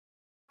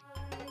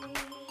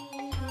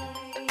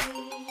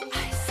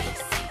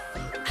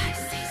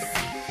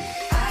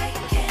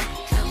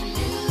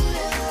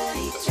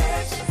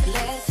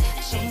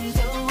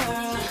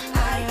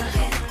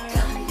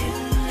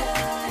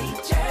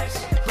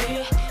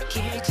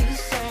here to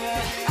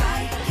serve.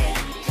 I get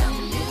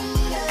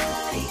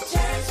community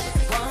church,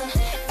 one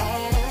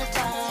at a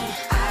time.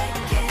 I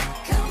get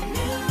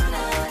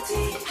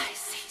community.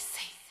 ICC.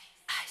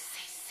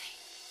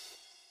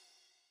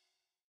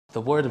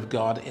 The Word of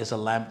God is a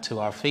lamp to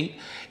our feet.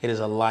 It is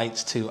a light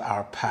to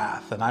our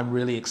path. And I'm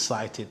really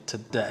excited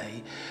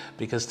today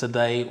because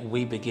today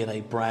we begin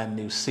a brand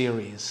new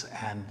series.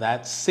 And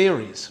that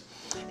series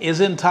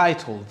is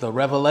entitled The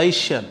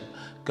Revelation,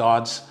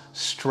 God's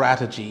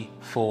Strategy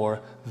for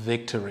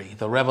Victory.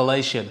 The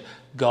Revelation,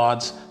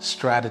 God's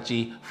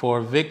Strategy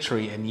for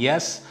Victory. And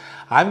yes,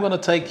 I'm going to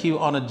take you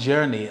on a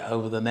journey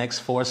over the next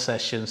 4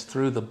 sessions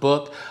through the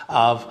book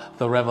of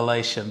the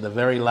Revelation, the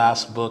very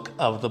last book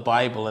of the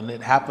Bible. And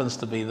it happens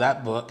to be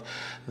that book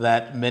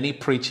that many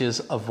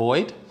preachers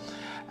avoid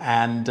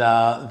and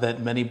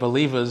that many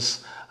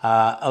believers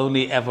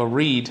only ever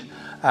read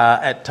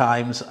at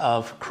times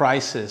of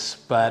crisis.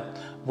 But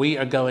we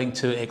are going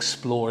to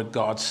explore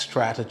God's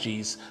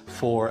strategies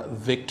for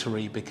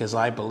victory because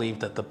I believe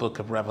that the book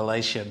of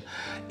Revelation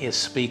is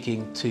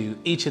speaking to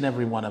each and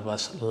every one of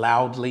us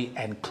loudly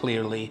and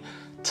clearly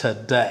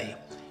today,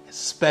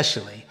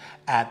 especially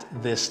at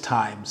this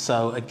time.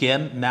 So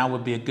again, now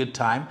would be a good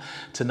time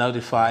to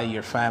notify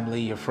your family,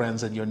 your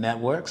friends, and your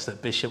networks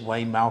that Bishop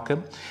Wayne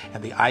Malcolm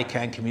and the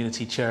ICANN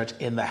Community Church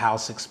in the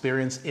House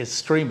Experience is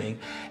streaming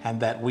and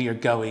that we are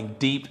going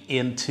deep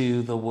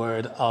into the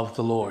Word of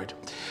the Lord.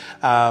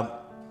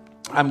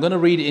 I'm going to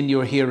read in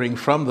your hearing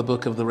from the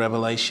book of the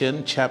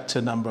Revelation,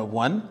 chapter number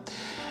 1,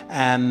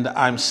 and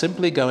I'm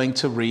simply going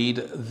to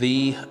read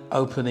the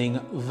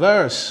opening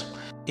verse.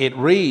 It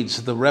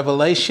reads, "The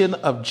revelation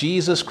of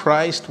Jesus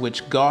Christ,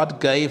 which God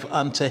gave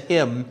unto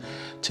him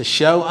to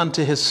show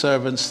unto his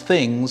servants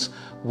things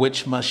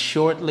which must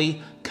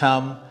shortly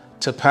come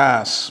to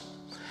pass.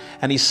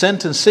 And he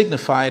sent and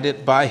signified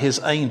it by his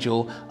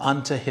angel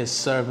unto his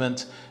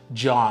servant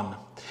John."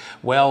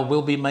 Well,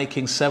 we'll be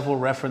making several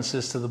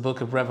references to the book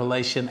of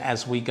Revelation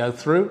as we go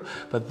through,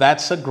 but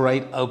that's a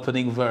great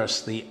opening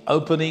verse, the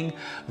opening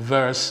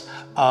verse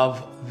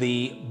of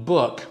the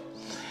book.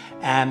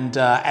 And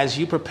as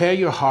you prepare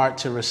your heart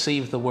to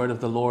receive the word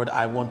of the Lord,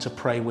 I want to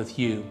pray with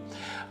you.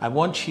 I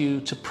want you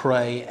to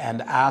pray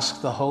and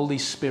ask the Holy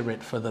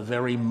Spirit for the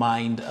very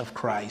mind of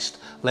Christ.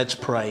 Let's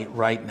pray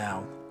right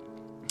now.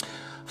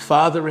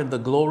 Father, in the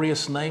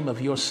glorious name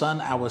of your Son,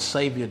 our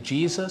Savior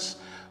Jesus,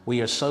 we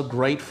are so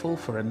grateful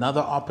for another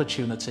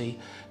opportunity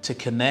to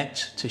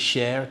connect, to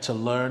share, to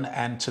learn,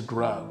 and to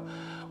grow.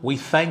 We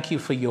thank you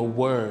for your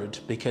word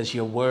because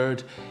your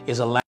word is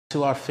a lamp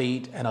to our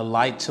feet and a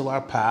light to our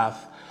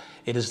path.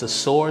 It is the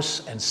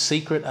source and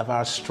secret of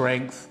our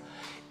strength.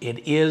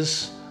 It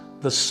is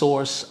the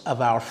source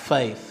of our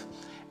faith.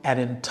 And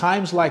in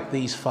times like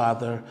these,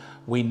 Father,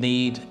 we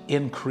need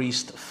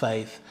increased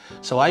faith.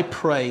 So I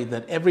pray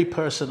that every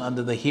person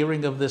under the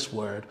hearing of this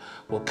word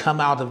will come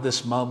out of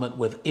this moment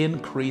with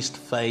increased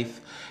faith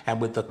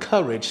and with the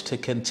courage to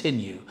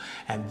continue.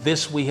 And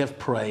this we have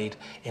prayed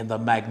in the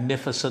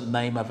magnificent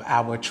name of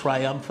our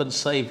triumphant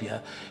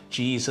Savior,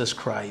 Jesus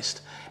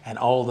Christ. And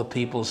all the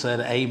people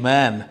said,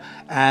 amen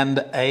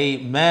and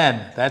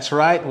amen. That's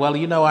right. Well,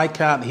 you know, I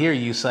can't hear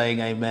you saying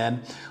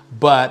amen,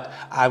 but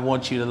I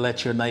want you to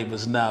let your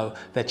neighbors know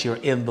that you're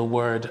in the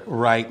word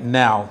right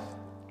now.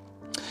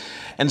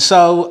 And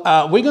so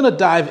we're going to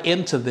dive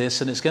into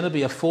this, and it's going to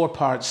be a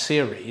 4-part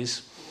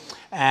series.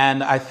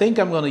 And I think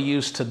I'm going to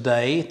use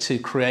today to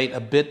create a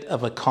bit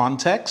of a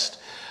context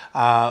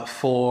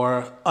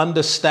for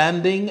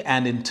understanding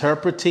and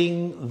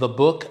interpreting the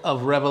book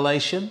of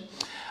Revelation.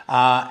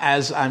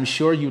 As I'm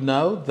sure you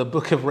know, the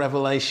book of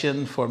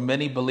Revelation for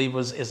many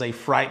believers is a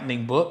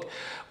frightening book,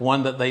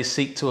 one that they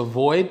seek to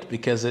avoid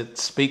because it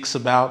speaks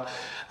about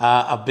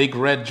a big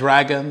red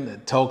dragon.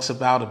 It talks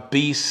about a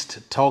beast.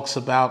 It talks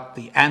about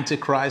the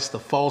Antichrist, the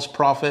false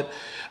prophet,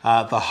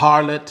 the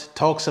harlot.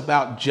 Talks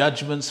about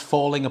judgments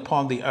falling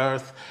upon the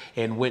earth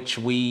in which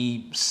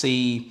we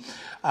see,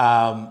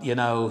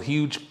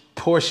 huge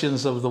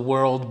portions of the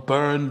world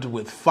burned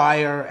with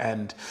fire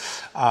and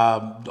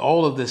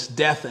all of this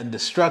death and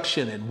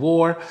destruction and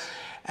war.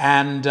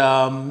 And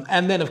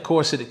then, of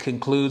course, it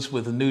concludes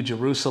with a new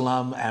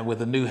Jerusalem and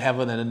with a new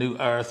heaven and a new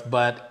earth.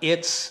 But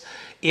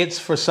it's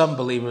for some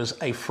believers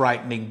a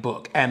frightening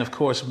book. And of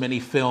course, many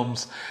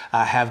films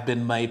have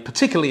been made,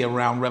 particularly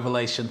around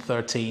Revelation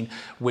 13,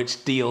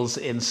 which deals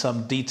in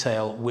some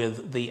detail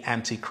with the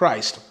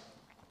Antichrist.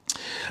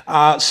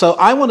 So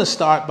I want to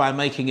start by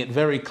making it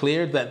very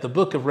clear that the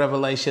book of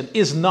Revelation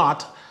is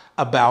not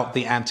about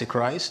the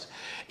Antichrist.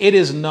 It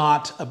is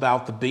not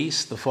about the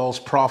beast, the false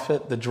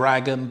prophet, the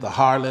dragon, the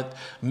harlot,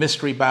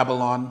 Mystery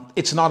Babylon.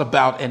 It's not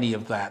about any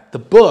of that. The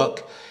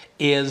book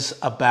is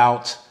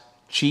about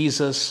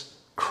Jesus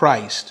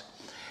Christ.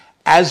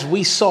 As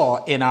we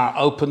saw in our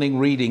opening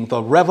reading,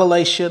 the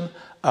revelation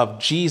of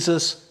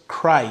Jesus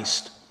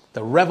Christ,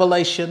 the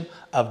revelation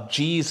of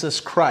Jesus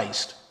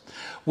Christ,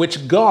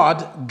 which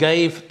God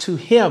gave to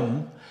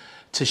him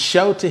to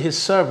show to his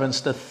servants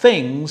the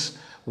things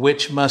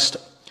which must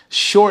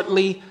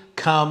shortly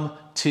come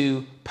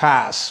to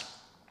pass.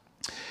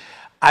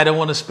 I don't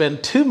want to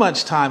spend too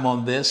much time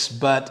on this,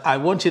 but I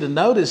want you to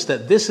notice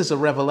that this is a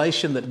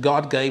revelation that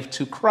God gave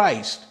to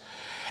Christ.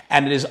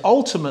 And it is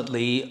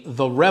ultimately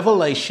the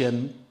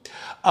revelation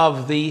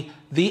of the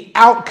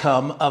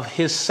outcome of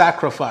his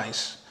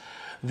sacrifice.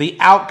 The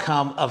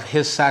outcome of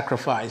his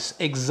sacrifice.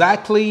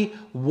 Exactly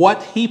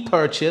what he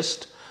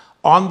purchased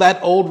on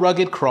that old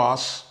rugged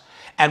cross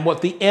and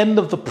what the end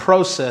of the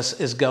process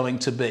is going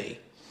to be.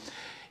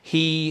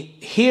 He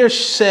here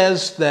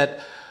says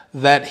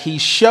that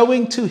he's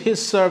showing to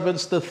his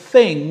servants the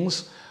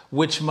things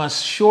which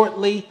must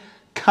shortly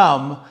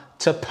come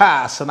to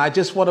pass. And I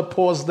just want to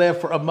pause there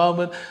for a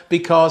moment,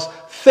 because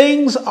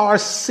things are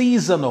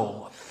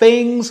seasonal.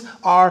 Things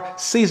are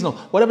seasonal.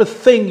 Whatever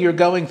thing you're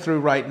going through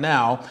right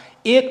now,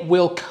 it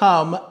will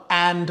come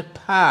and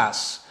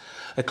pass.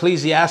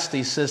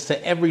 Ecclesiastes says,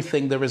 to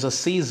everything there is a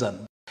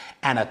season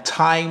and a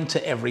time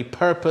to every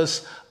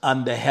purpose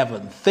under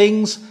heaven.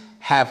 Things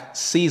have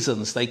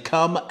seasons. They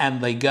come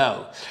and they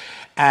go.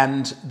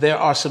 And there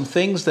are some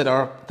things that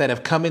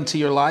have come into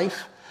your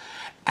life,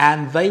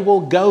 and they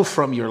will go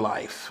from your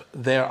life.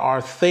 There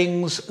are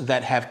things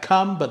that have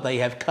come, but they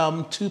have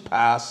come to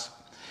pass.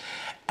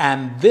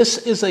 And this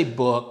is a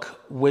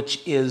book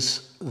which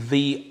is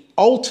the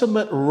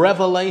ultimate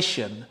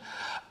revelation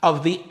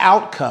of the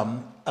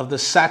outcome of the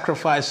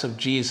sacrifice of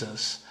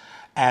Jesus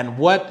and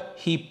what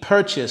he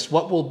purchased,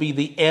 what will be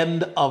the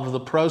end of the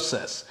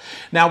process.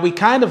 Now, we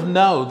kind of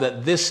know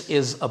that this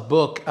is a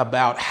book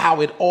about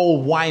how it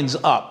all winds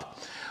up.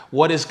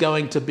 What is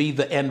going to be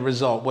the end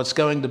result? What's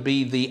going to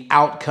be the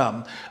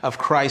outcome of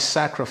Christ's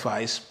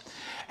sacrifice?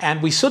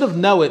 And we sort of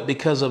know it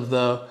because of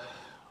the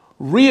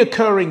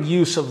reoccurring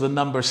use of the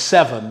number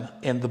 7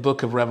 in the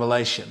book of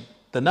Revelation.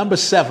 The number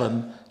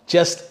 7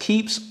 just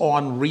keeps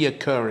on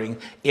reoccurring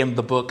in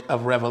the book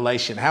of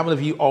Revelation. How many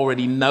of you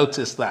already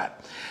noticed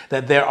that?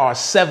 That there are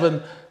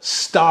 7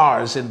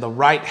 stars in the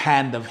right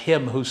hand of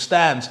him who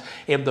stands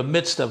in the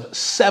midst of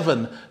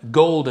 7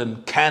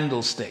 golden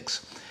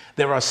candlesticks.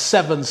 There are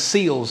 7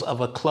 seals of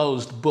a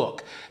closed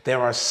book.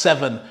 There are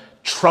 7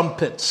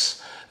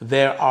 trumpets.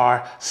 There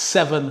are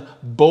 7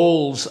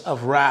 bowls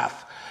of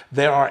wrath.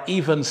 There are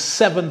even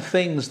 7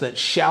 things that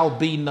shall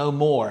be no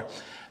more.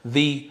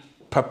 The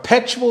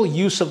perpetual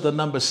use of the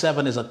number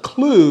 7 is a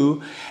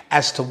clue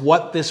as to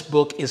what this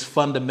book is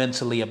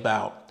fundamentally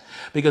about.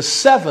 Because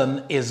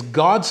 7 is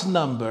God's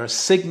number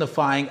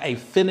signifying a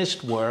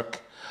finished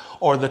work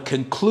or the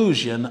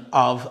conclusion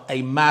of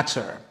a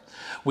matter.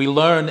 We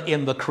learn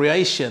in the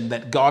creation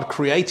that God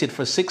created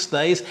for 6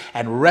 days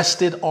and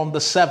rested on the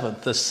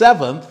 7th. The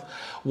 7th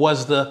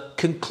was the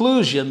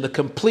conclusion, the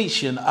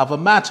completion of a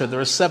matter. There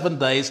are 7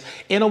 days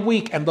in a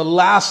week, and the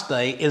last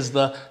day is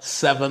the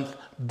 7th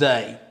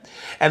day.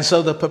 And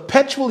so the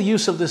perpetual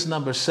use of this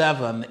number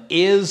 7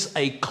 is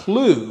a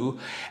clue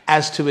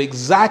as to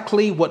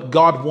exactly what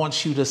God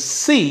wants you to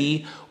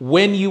see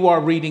when you are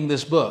reading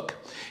this book.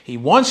 He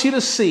wants you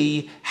to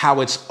see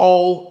how it's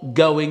all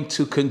going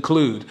to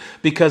conclude.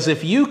 Because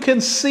if you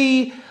can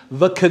see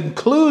the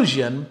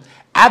conclusion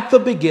at the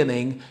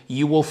beginning,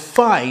 you will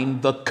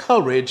find the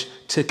courage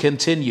to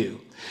continue.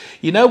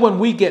 You know, when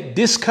we get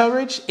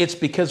discouraged, it's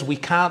because we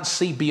can't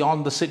see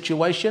beyond the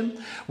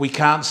situation. We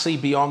can't see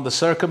beyond the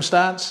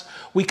circumstance.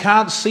 We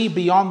can't see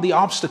beyond the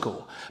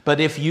obstacle. But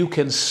if you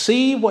can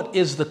see what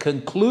is the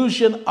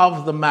conclusion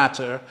of the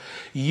matter,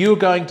 you're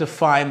going to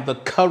find the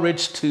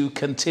courage to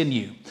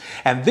continue.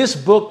 And this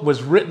book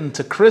was written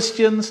to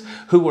Christians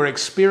who were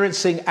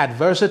experiencing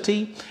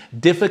adversity,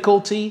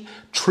 difficulty,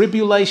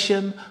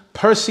 tribulation,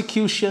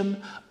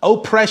 persecution,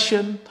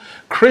 oppression.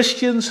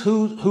 Christians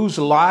whose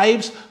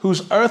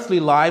earthly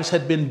lives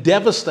had been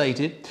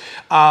devastated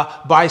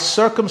by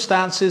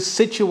circumstances,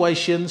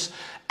 situations,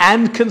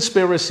 and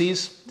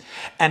conspiracies.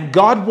 And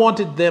God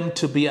wanted them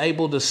to be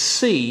able to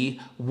see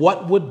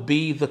what would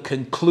be the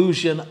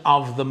conclusion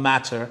of the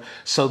matter,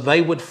 so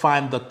they would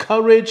find the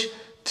courage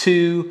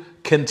to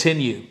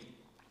continue.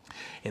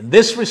 In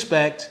this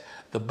respect,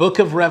 the book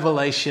of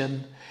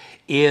Revelation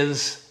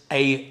is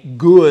a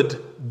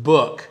good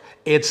book.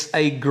 It's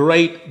a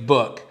great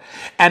book.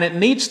 And it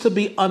needs to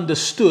be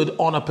understood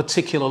on a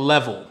particular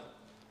level.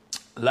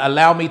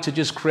 Allow me to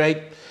just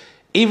create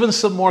even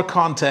some more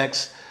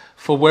context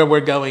for where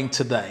we're going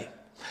today.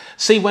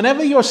 See,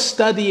 whenever you're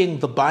studying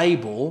the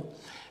Bible,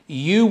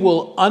 you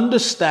will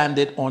understand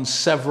it on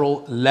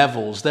several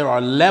levels. There are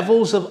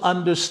levels of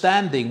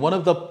understanding. One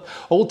of the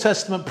Old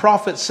Testament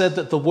prophets said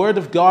that the Word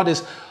of God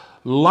is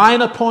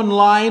line upon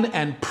line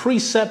and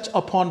precept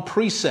upon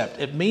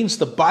precept. It means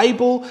the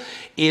Bible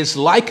is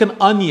like an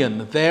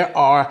onion. There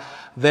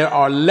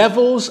are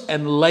levels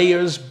and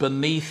layers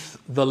beneath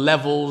the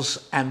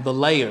levels and the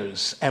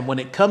layers. And when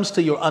it comes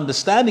to your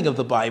understanding of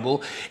the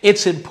Bible,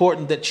 it's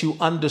important that you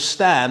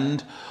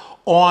understand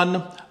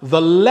on the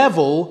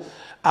level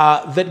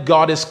that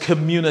God is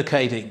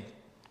communicating.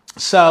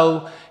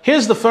 So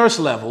here's the first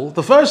level.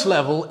 The first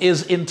level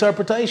is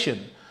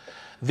interpretation.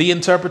 The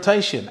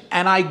interpretation.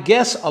 And I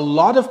guess a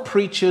lot of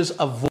preachers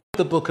avoid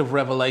the book of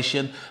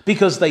Revelation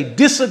because they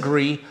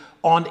disagree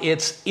on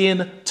its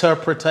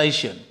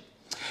interpretation.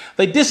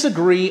 They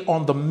disagree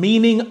on the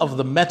meaning of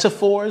the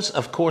metaphors.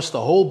 Of course,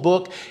 the whole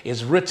book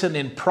is written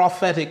in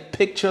prophetic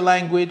picture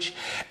language,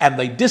 and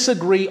they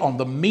disagree on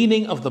the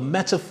meaning of the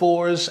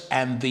metaphors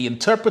and the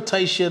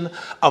interpretation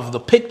of the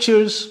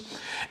pictures.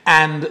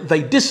 And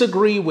they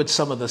disagree with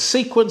some of the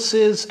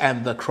sequences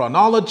and the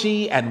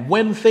chronology and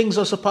when things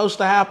are supposed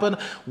to happen,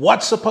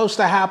 what's supposed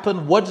to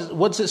happen,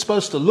 what's it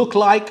supposed to look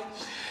like.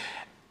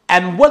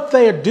 And what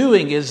they're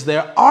doing is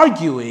they're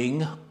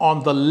arguing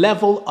on the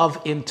level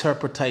of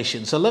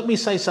interpretation. So let me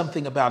say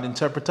something about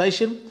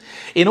interpretation.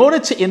 In order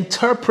to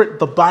interpret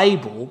the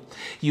Bible,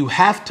 you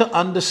have to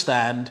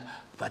understand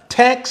the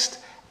text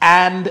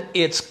and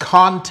its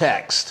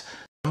context.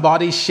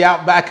 Somebody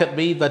shout back at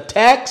me, the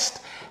text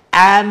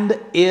and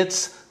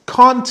its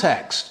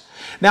context.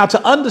 Now,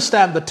 to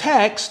understand the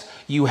text,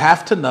 you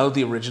have to know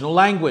the original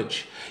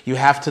language. You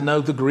have to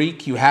know the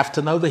Greek, you have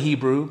to know the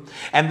Hebrew,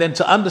 and then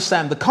to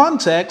understand the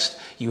context,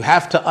 you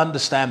have to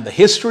understand the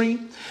history,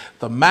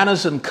 the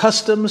manners and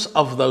customs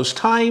of those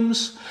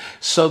times,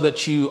 so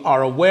that you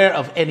are aware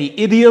of any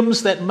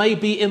idioms that may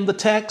be in the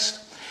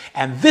text.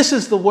 And this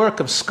is the work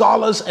of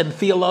scholars and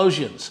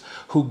theologians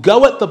who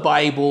go at the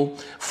Bible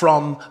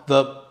from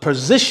the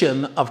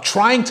position of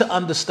trying to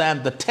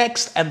understand the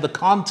text and the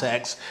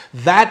context.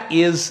 That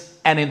is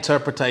an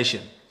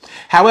interpretation.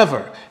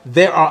 However,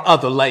 there are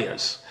other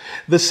layers.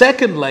 The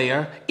second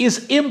layer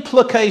is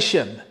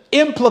implication.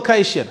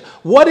 Implication.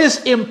 What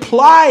is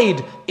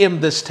implied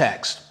in this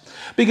text?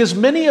 Because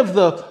many of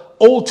the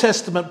Old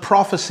Testament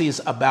prophecies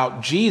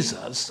about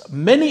Jesus,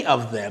 many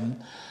of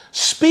them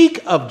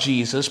speak of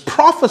Jesus,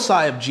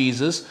 prophesy of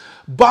Jesus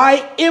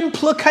by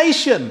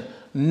implication,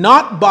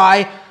 not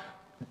by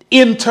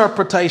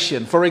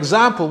interpretation. For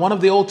example, one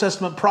of the Old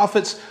Testament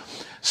prophets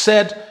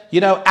said,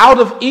 out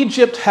of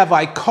Egypt have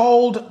I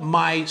called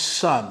my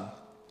son.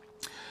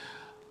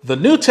 The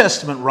New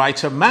Testament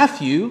writer,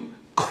 Matthew,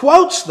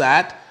 quotes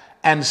that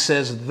and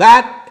says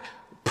that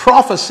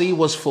prophecy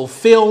was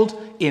fulfilled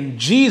in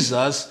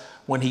Jesus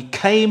when he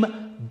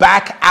came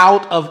back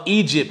out of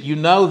Egypt. You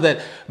know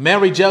that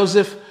Mary,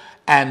 Joseph,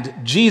 and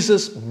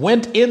Jesus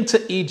went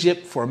into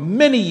Egypt for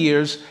many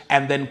years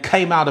and then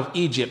came out of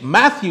Egypt.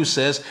 Matthew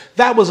says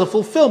that was a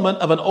fulfillment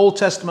of an Old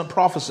Testament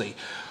prophecy.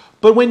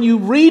 But when you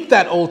read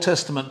that Old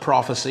Testament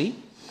prophecy,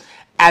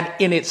 and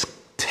in its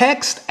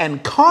text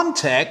and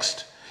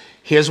context,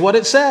 here's what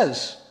it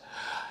says.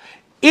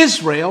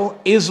 Israel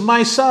is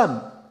my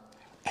son,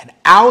 and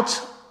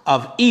out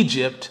of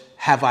Egypt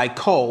have I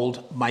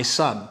called my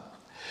son.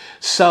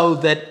 So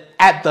that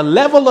at the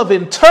level of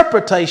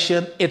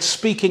interpretation, it's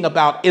speaking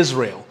about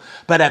Israel.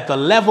 But at the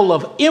level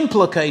of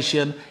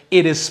implication,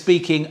 it is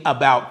speaking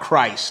about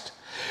Christ.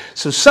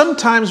 So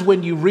sometimes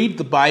when you read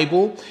the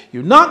Bible,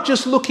 you're not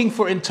just looking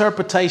for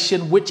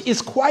interpretation, which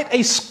is quite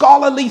a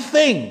scholarly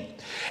thing.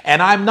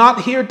 And I'm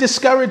not here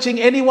discouraging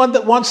anyone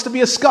that wants to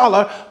be a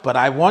scholar, but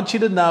I want you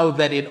to know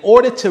that in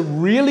order to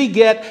really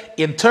get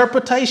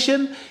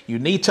interpretation, you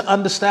need to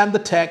understand the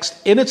text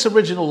in its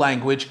original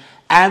language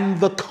and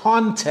the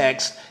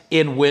context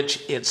in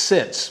which it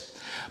sits.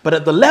 But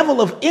at the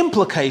level of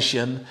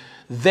implication,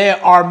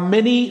 there are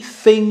many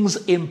things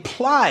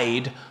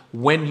implied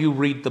when you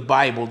read the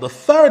Bible. The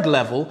third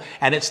level,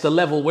 and it's the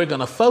level we're going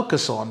to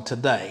focus on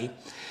today,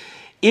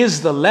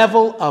 is the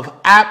level of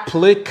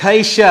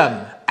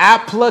application.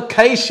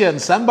 Application.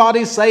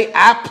 Somebody say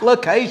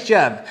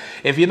application.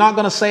 If you're not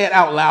going to say it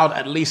out loud,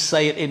 at least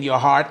say it in your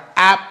heart.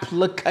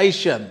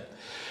 Application.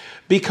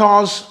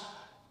 Because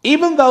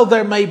even though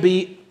there may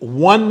be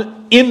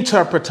one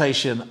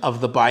interpretation of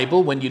the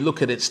Bible when you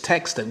look at its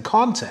text and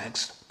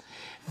context,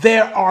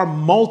 there are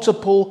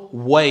multiple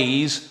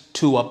ways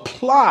to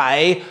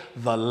apply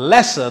the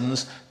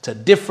lessons to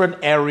different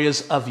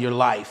areas of your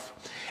life.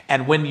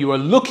 And when you are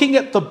looking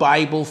at the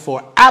Bible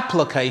for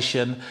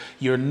application,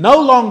 you're no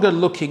longer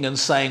looking and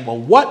saying, well,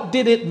 what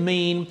did it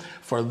mean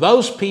for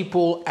those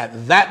people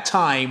at that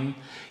time?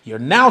 You're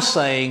now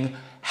saying,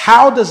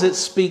 how does it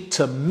speak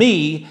to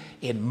me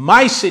in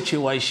my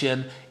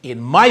situation,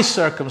 in my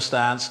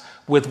circumstance,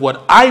 with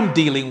what I'm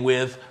dealing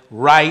with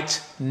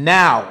right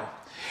now?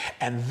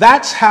 And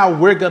that's how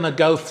we're going to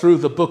go through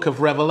the book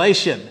of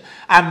Revelation.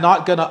 I'm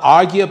not going to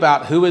argue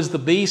about who is the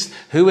beast,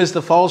 who is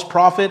the false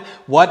prophet,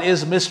 what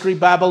is Mystery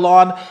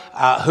Babylon,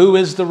 who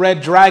is the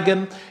red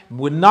dragon.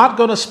 We're not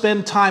going to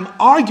spend time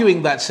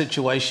arguing that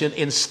situation.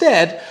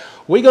 Instead,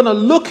 we're going to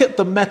look at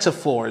the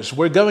metaphors.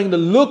 We're going to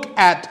look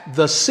at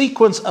the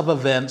sequence of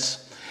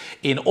events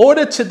in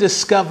order to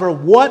discover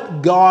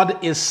what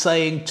God is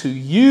saying to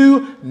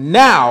you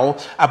now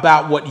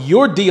about what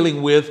you're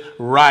dealing with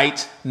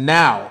right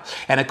now.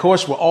 And of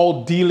course, we're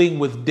all dealing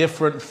with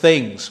different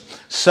things.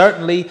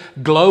 Certainly,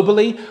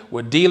 globally,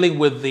 we're dealing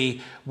with the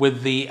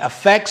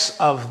effects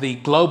of the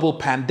global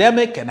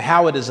pandemic and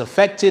how it has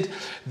affected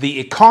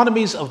the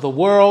economies of the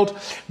world.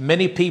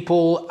 Many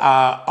people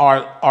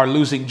are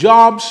losing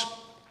jobs.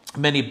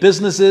 Many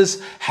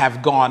businesses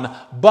have gone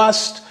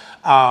bust.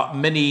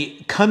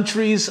 Many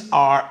countries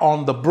are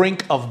on the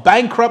brink of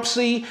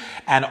bankruptcy,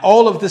 and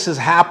all of this has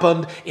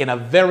happened in a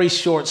very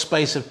short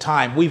space of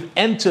time. We've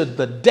entered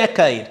the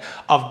decade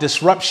of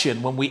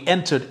disruption when we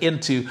entered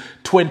into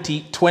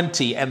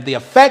 2020, and the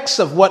effects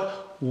of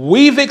what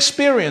we've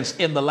experienced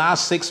in the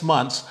last 6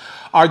 months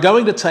are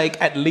going to take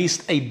at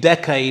least a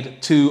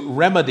decade to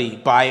remedy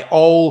by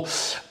all,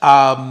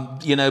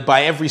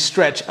 by every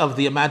stretch of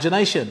the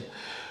imagination.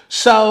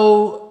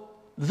 So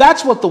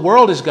that's what the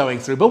world is going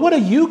through. But what are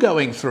you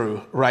going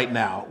through right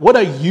now? What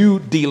are you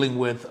dealing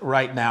with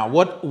right now?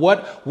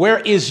 Where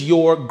is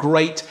your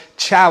great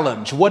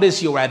challenge? What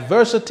is your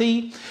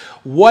adversity?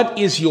 What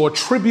is your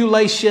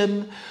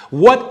tribulation?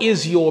 What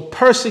is your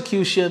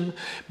persecution?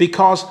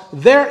 Because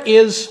there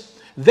is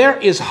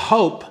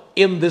hope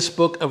in this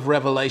book of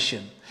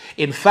Revelation.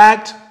 In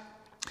fact,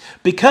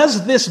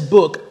 because this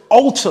book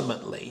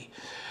ultimately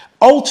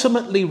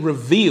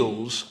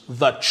reveals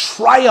the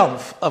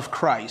triumph of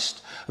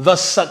Christ, the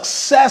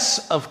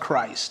success of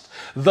Christ,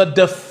 the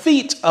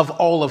defeat of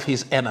all of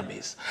his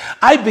enemies,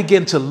 I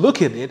begin to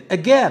look at it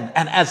again.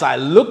 And as I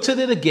looked at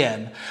it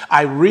again,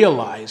 I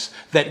realize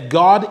that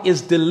God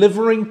is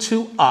delivering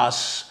to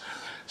us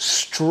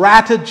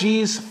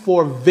strategies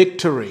for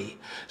victory,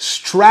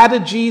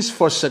 strategies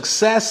for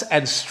success,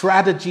 and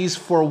strategies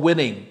for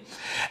winning.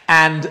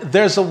 And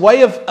there's a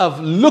way of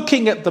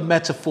looking at the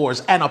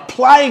metaphors and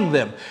applying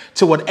them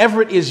to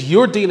whatever it is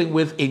you're dealing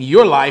with in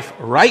your life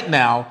right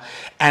now.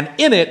 And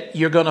in it,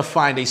 you're going to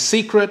find a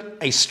secret,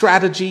 a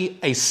strategy,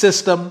 a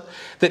system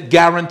that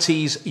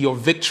guarantees your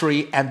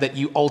victory and that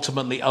you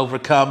ultimately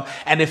overcome.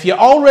 And if you're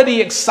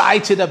already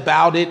excited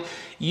about it,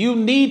 you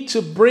need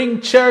to bring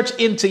church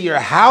into your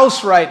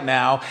house right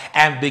now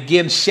and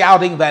begin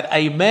shouting that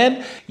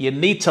amen. You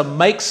need to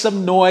make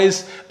some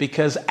noise,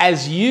 because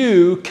as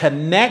you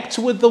connect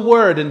with the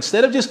word,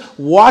 instead of just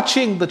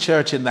watching the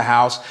church in the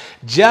house,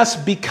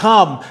 just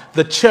become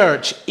the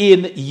church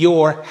in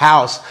your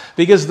house.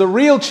 Because the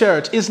real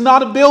church is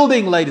not a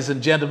building, ladies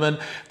and gentlemen.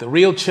 The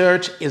real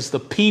church is the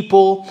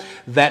people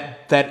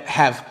that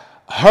have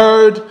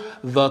heard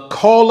the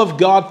call of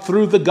God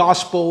through the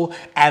gospel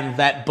and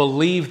that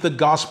believe the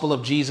gospel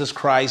of Jesus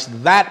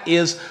Christ. That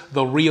is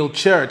the real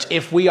church.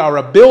 If we are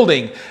a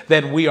building,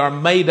 then we are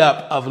made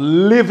up of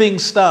living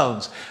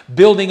stones,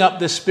 building up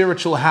this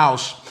spiritual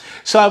house.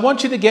 So I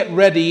want you to get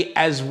ready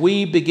as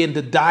we begin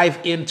to dive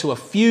into a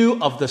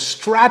few of the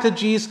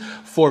strategies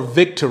for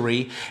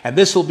victory. And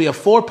this will be a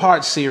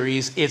 4-part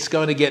series. It's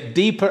going to get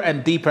deeper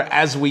and deeper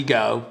as we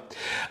go.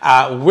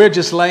 We're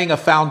just laying a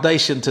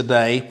foundation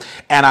today,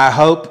 and I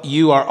hope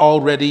you are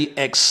already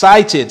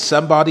excited.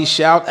 Somebody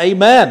shout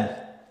amen.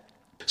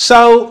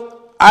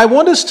 So I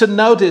want us to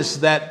notice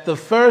that the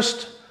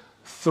first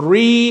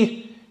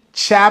 3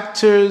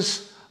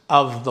 chapters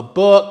of the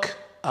book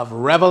of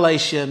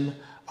Revelation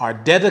are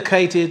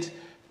dedicated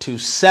to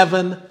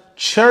 7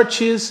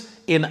 churches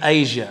in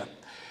Asia.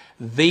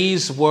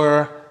 These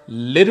were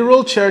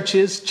literal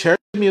churches, church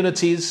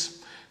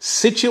communities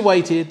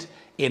situated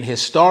in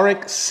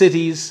historic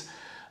cities.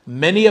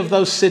 Many of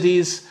those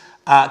cities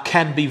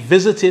can be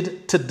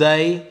visited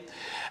today,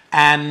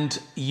 and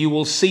you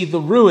will see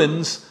the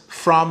ruins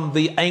from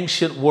the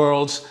ancient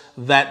worlds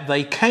that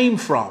they came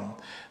from.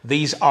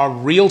 These are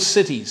real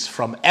cities.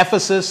 From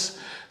Ephesus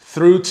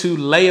through to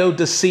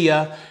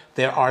Laodicea,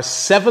 there are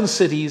 7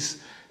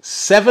 cities,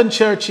 7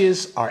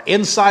 churches are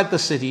inside the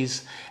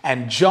cities,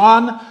 and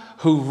John,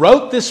 who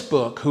wrote this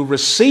book, who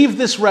received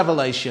this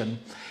revelation,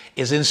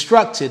 is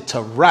instructed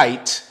to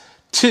write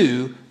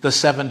to the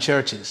 7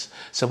 churches.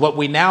 So what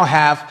we now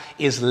have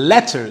is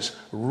letters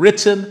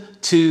written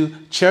to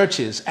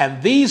churches,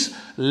 and these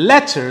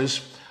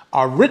letters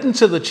are written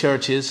to the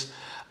churches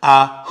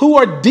who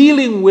are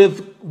dealing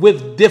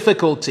with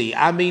difficulty.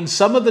 I mean,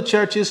 some of the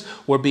churches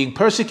were being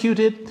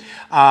persecuted.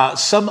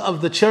 Some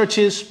of the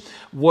churches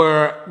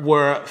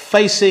were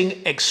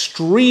facing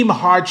extreme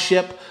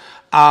hardship.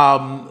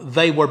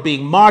 They were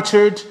being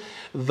martyred.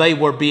 They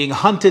were being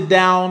hunted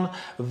down.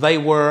 They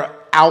were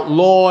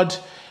outlawed.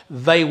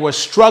 They were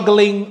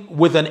struggling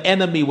with an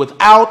enemy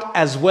without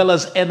as well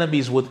as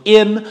enemies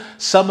within.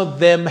 Some of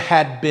them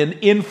had been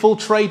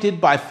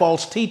infiltrated by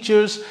false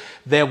teachers.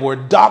 There were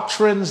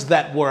doctrines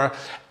that were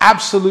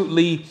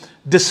absolutely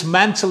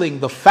dismantling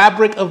the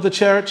fabric of the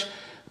church.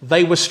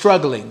 They were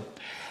struggling.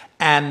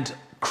 And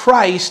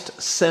Christ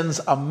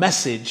sends a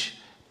message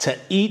to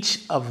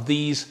each of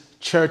these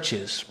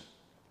churches.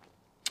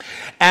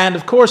 And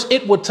of course,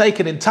 it would take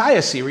an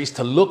entire series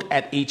to look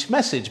at each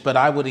message, but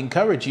I would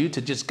encourage you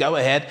to just go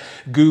ahead,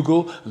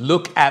 Google,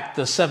 look at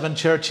the 7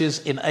 churches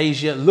in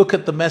Asia, look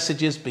at the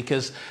messages,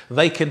 because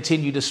they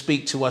continue to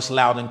speak to us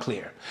loud and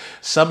clear.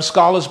 Some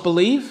scholars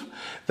believe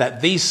that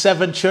these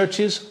 7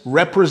 churches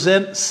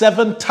represent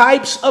 7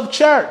 types of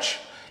church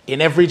in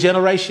every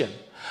generation.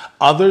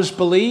 Others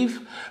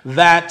believe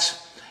that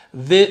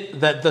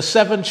the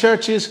 7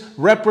 churches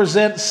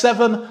represent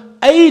 7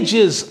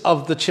 ages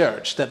of the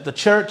church, that the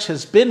church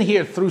has been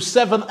here through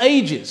 7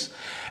 ages.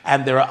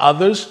 And there are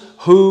others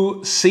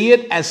who see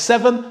it as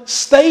 7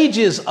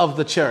 stages of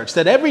the church,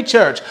 that every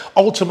church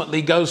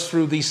ultimately goes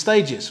through these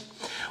stages.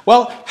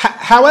 Well,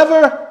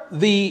 however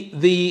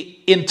the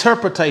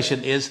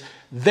interpretation is,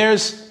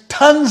 there's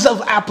tons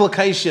of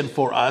application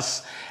for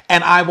us.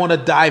 And I want to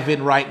dive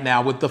in right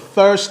now with the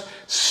first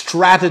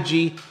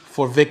strategy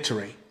for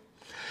victory.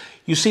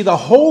 You see, the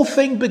whole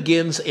thing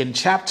begins in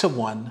chapter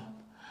 1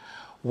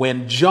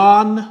 when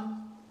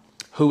John,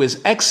 who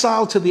is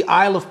exiled to the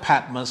Isle of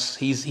Patmos,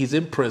 he's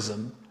in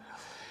prison.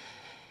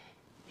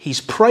 He's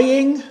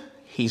praying,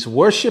 he's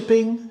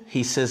worshiping.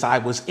 He says, I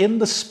was in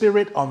the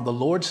Spirit on the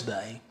Lord's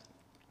day.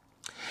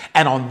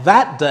 And on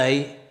that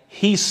day,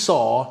 he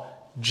saw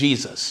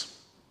Jesus.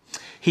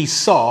 He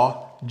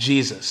saw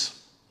Jesus.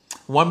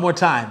 One more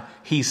time,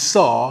 he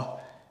saw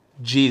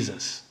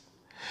Jesus.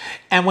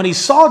 And when he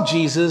saw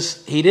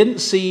Jesus, he didn't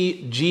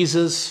see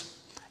Jesus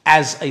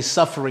as a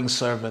suffering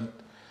servant,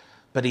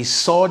 but he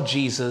saw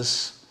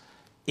Jesus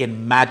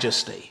in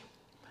majesty,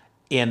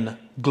 in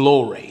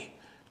glory,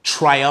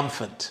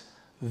 triumphant,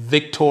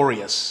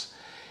 victorious.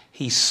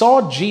 He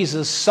saw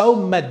Jesus so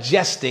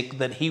majestic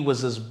that he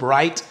was as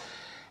bright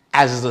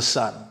as the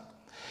sun.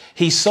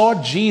 He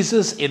saw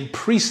Jesus in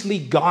priestly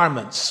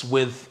garments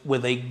with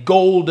a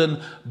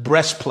golden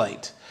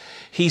breastplate.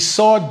 He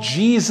saw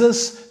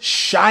Jesus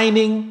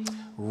shining,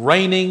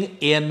 reigning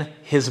in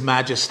his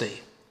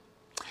majesty.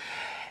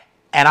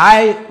 And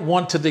I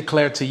want to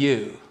declare to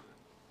you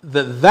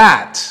that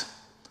that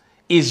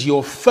is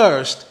your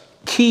first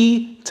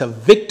key to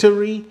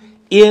victory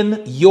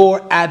in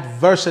your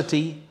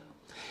adversity.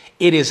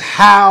 It is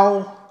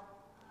how,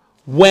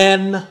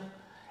 when,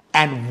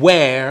 and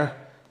where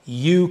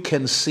you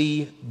can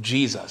see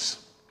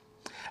Jesus.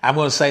 I'm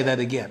going to say that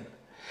again.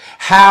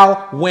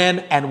 How, when,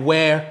 and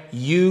where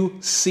you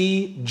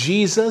see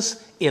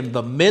Jesus in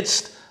the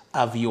midst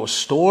of your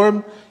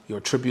storm, your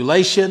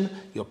tribulation,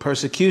 your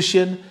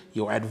persecution,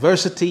 your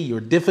adversity, your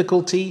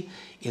difficulty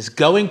is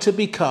going to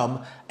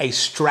become a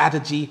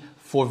strategy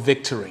for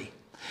victory.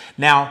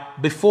 Now,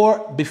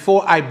 before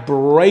I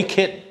break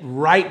it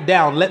right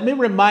down, let me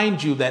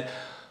remind you that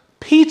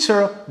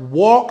Peter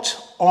walked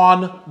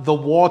on the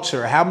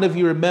water. How many of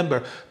you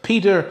remember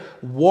Peter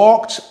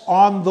walked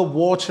on the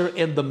water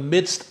in the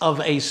midst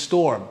of a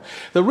storm?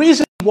 The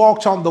reason he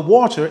walked on the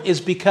water is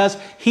because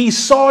he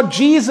saw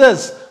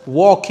Jesus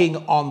walking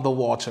on the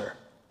water.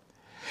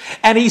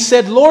 And he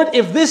said, Lord,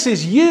 if this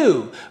is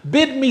you,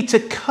 bid me to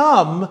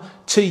come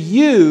to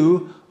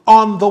you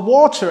on the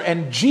water.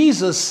 And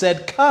Jesus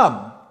said,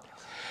 come.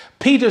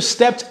 Peter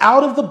stepped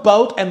out of the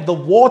boat and the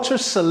water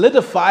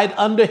solidified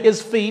under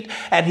his feet,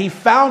 and he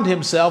found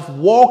himself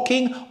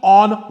walking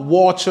on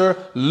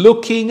water,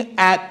 looking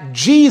at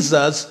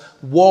Jesus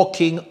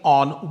walking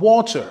on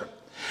water.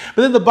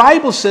 But then the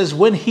Bible says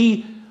when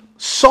he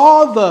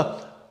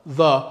saw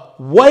the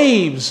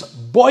waves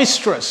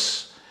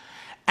boisterous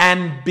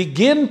and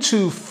begin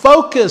to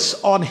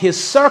focus on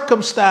his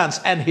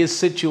circumstance and his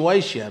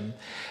situation,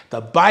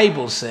 the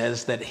Bible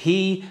says that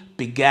he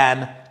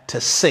began to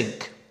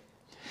sink.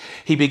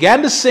 He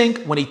began to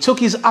sink when he took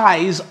his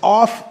eyes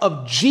off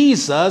of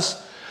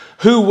Jesus,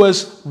 who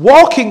was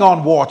walking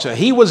on water.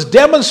 He was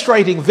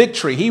demonstrating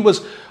victory. He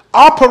was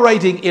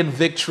operating in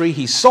victory.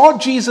 He saw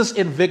Jesus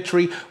in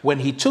victory. When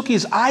he took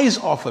his eyes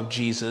off of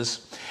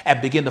Jesus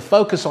and began to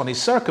focus on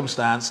his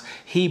circumstance,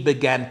 he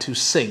began to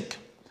sink.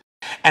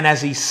 And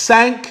as he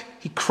sank,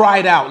 he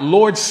cried out,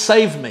 Lord,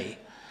 save me.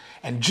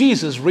 And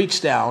Jesus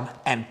reached down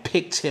and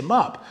picked him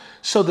up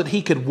so that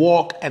he could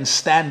walk and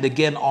stand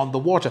again on the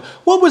water.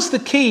 What was the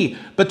key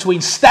between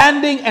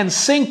standing and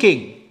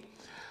sinking?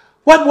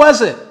 What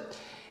was it?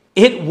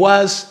 It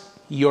was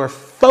your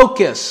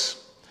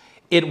focus.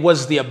 It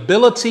was the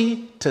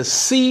ability to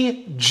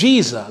see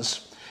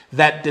Jesus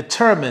that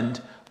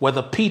determined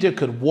whether Peter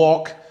could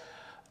walk,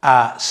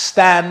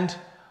 stand,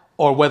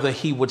 or whether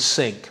he would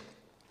sink.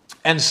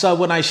 And so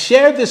when I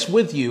share this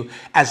with you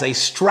as a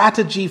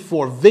strategy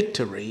for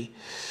victory,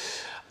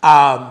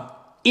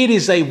 it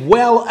is a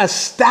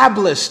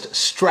well-established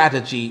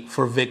strategy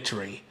for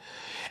victory.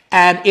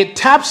 And it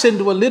taps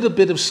into a little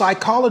bit of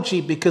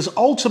psychology, because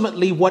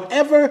ultimately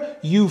whatever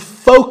you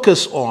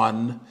focus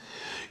on,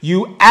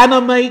 you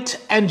animate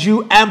and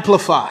you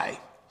amplify.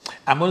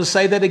 I'm going to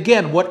say that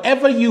again.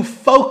 Whatever you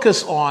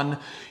focus on,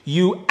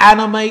 you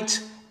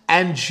animate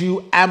and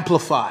you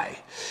amplify.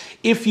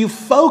 If you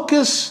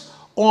focus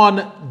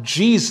on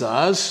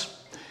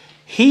Jesus,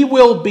 he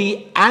will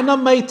be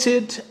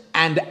animated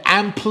and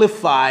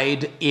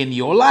amplified in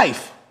your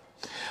life.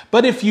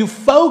 But if you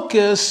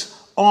focus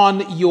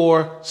on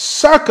your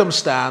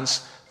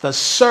circumstance, the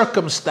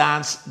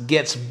circumstance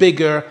gets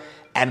bigger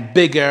and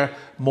bigger,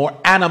 more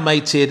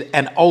animated,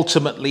 and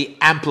ultimately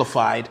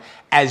amplified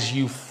as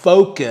you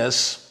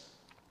focus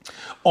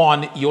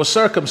on your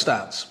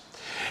circumstance.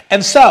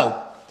 And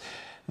so,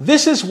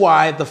 this is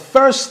why the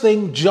first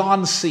thing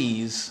John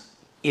sees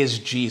is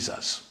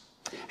Jesus.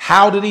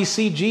 How did he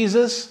see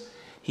Jesus?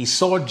 He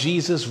saw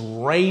Jesus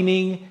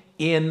reigning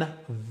in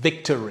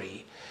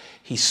victory.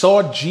 He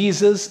saw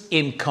Jesus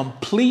in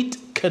complete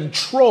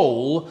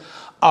control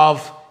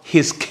of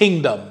his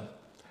kingdom.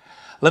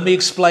 Let me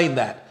explain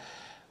that.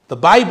 The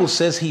Bible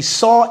says he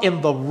saw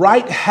in the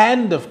right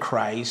hand of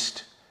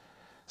Christ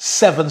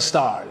 7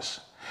 stars.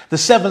 The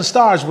 7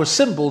 stars were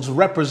symbols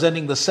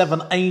representing the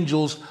 7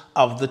 angels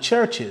of the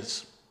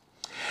churches.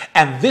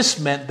 And this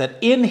meant that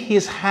in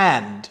his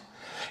hand,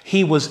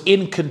 he was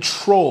in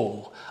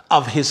control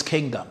of his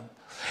kingdom.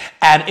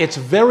 And it's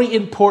very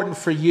important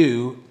for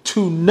you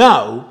to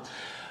know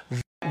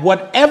that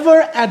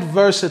whatever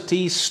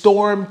adversity,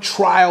 storm,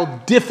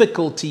 trial,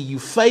 difficulty you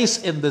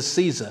face in this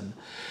season,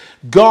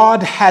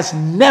 God has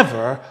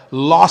never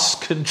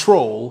lost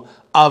control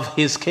of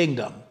his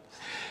kingdom.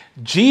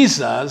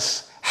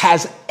 Jesus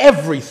has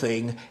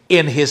everything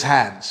in his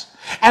hands.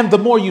 And the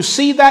more you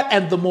see that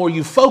and the more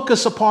you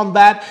focus upon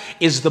that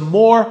is the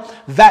more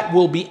that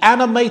will be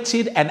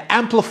animated and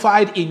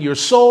amplified in your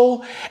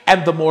soul,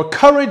 and the more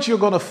courage you're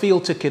going to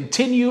feel to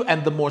continue,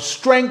 and the more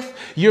strength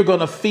you're going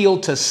to feel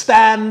to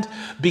stand,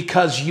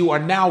 because you are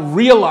now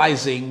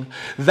realizing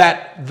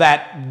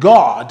that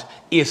God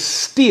is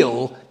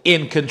still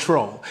in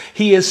control.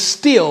 He is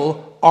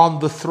still on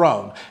the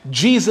throne.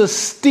 Jesus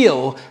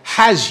still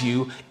has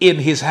you in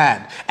his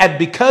hand. And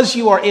because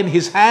you are in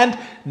his hand,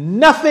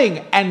 nothing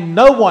and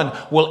no one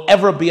will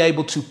ever be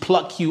able to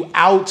pluck you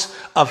out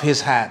of his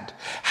hand.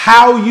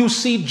 How you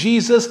see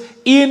Jesus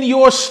in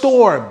your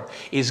storm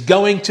is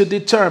going to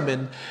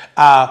determine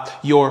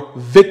your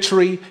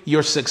victory,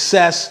 your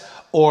success,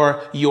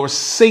 or your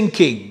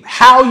sinking.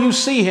 How you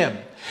see him.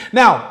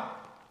 Now,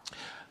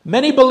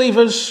 many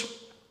believers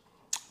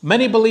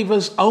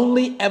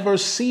only ever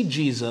see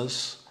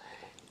Jesus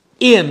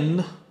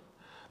in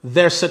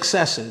their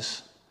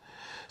successes.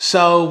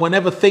 So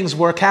whenever things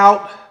work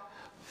out,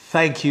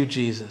 thank you,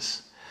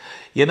 Jesus.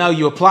 You know,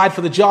 you applied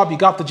for the job, you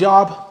got the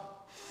job.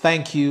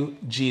 Thank you,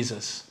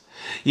 Jesus.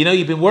 You know,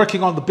 you've been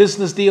working on the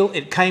business deal,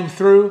 it came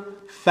through.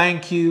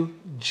 Thank you,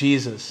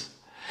 Jesus.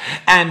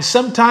 And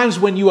sometimes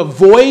when you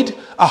avoid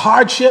a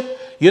hardship,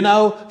 you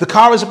know, the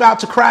car is about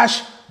to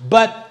crash,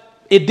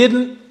 but it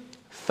didn't.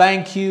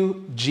 Thank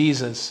you,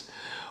 Jesus.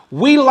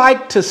 We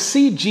like to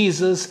see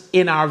Jesus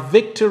in our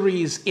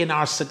victories, in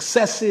our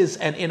successes,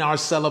 and in our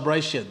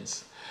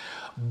celebrations.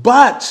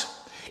 But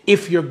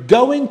if you're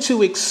going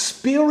to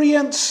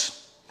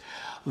experience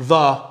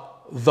the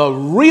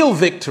real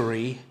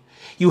victory,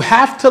 you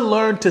have to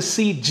learn to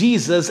see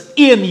Jesus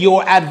in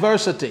your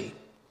adversity.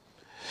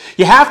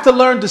 You have to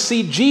learn to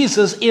see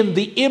Jesus in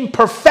the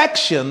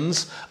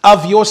imperfections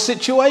of your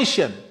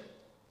situation.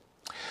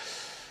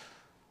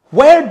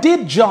 Where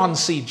did John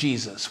see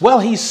Jesus? Well,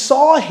 he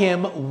saw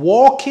him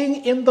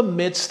walking in the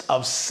midst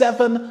of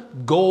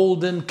 7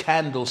 golden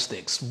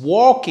candlesticks.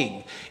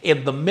 Walking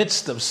in the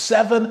midst of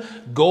 7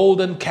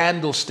 golden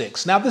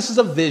candlesticks. Now, this is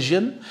a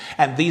vision,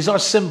 and these are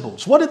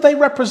symbols. What did they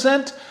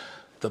represent?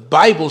 The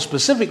Bible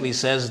specifically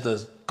says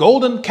the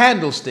golden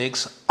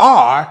candlesticks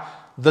are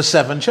the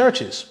 7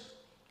 churches.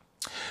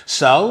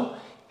 So,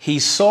 he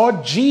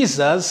saw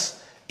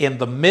Jesus in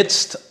the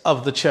midst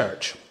of the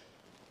church.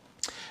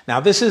 Now,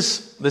 this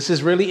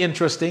is really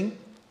interesting,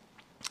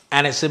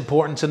 and it's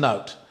important to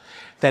note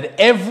that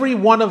every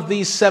one of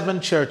these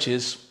 7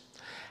 churches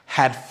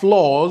had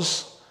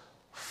flaws,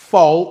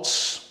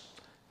 faults,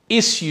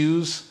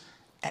 issues,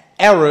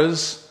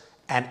 errors,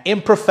 and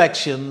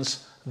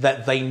imperfections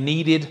that they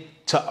needed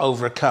to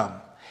overcome.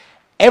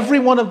 Every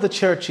one of the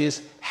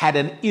churches had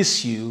an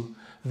issue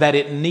that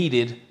it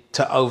needed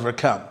to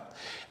overcome.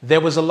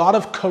 There was a lot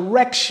of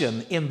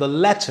correction in the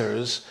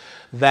letters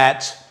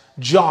that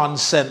John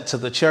sent to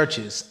the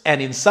churches.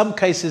 And in some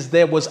cases,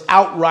 there was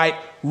outright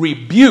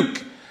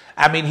rebuke.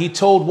 I mean, he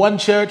told one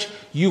church,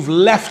 you've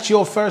left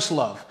your first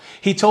love.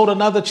 He told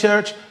another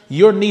church,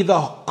 you're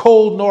neither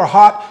cold nor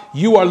hot,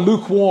 you are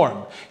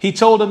lukewarm. He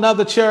told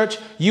another church,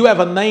 you have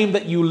a name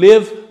that you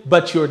live,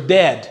 but you're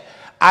dead.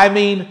 I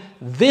mean,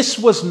 this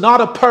was not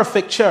a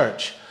perfect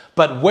church.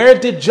 But where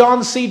did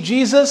John see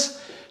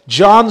Jesus?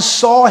 John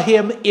saw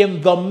him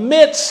in the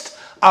midst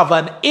of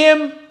an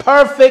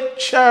imperfect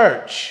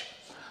church.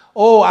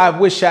 Oh, I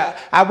wish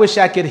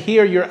I could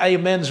hear your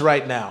amens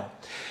right now.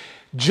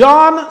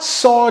 John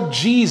saw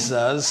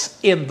Jesus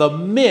in the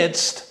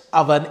midst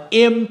of an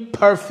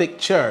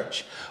imperfect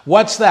church.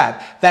 What's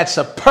that? That's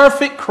a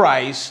perfect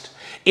Christ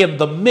in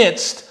the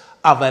midst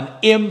of an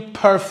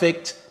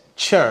imperfect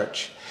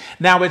church.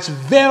 Now, it's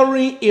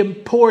very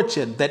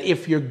important that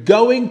if you're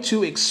going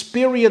to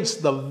experience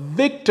the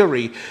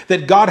victory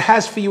that God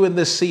has for you in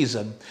this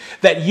season,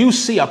 that you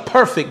see a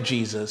perfect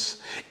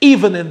Jesus,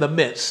 even in the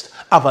midst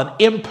of an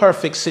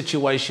imperfect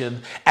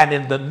situation and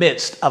in the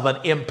midst of an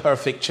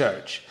imperfect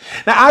church.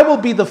 Now, I will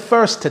be the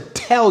first to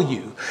tell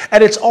you,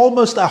 and it's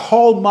almost a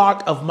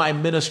hallmark of my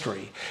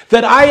ministry,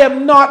 that I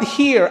am not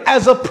here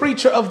as a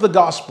preacher of the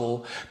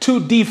gospel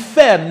to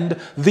defend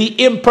the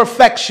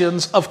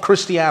imperfections of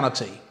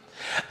Christianity.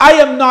 I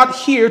am not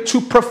here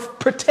to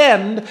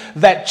pretend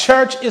that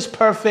church is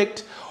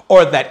perfect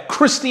or that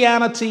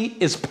Christianity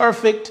is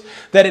perfect,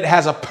 that it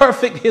has a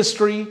perfect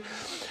history.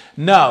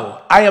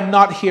 No, I am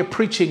not here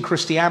preaching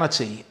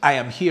Christianity. I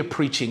am here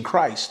preaching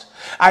Christ.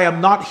 I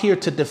am not here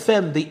to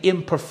defend the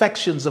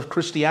imperfections of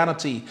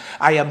Christianity.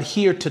 I am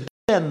here to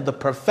defend the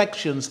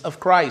perfections of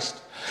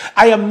Christ.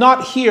 I am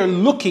not here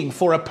looking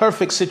for a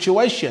perfect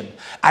situation.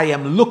 I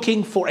am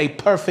looking for a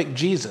perfect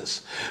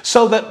Jesus.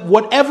 So that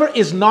whatever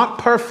is not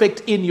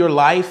perfect in your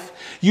life,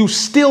 you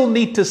still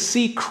need to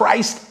see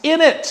Christ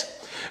in it,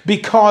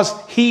 because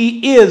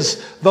he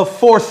is the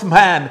fourth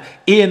man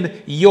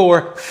in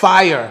your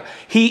fire.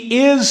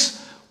 He is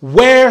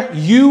where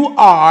you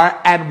are,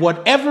 and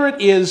whatever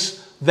it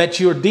is that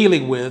you're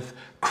dealing with,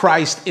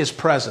 Christ is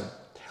present.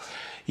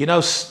 The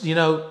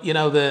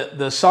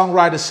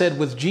songwriter said,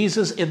 with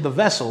Jesus in the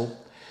vessel,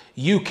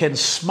 you can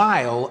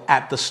smile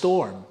at the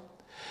storm.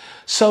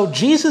 So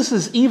Jesus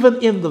is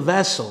even in the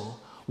vessel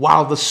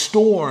while the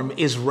storm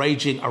is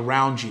raging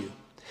around you.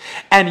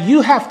 And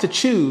you have to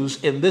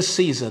choose in this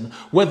season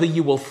whether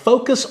you will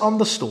focus on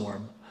the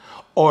storm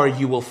or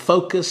you will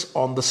focus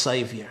on the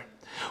Savior.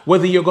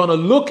 Whether you're going to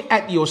look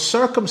at your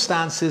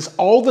circumstances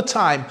all the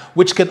time,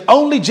 which can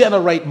only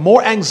generate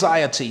more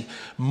anxiety,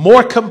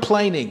 more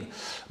complaining,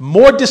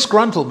 more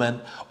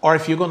disgruntlement, or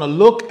if you're going to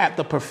look at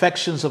the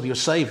perfections of your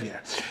Savior.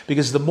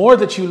 Because the more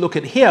that you look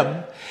at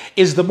him,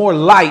 is the more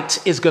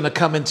light is going to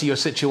come into your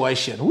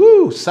situation.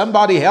 Woo!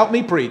 Somebody help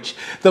me preach.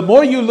 The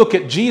more you look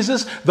at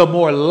Jesus, the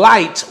more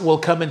light will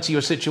come into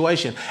your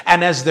situation.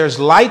 And as there's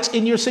light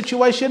in your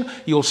situation,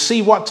 you'll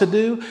see what to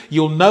do.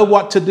 You'll know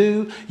what to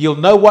do. You'll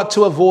know what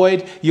to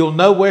avoid. You'll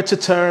know where to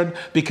turn,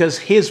 because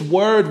his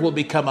word will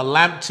become a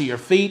lamp to your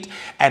feet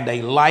and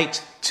a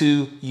light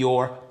to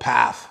your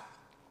path.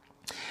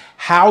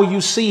 How you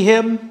see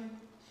him?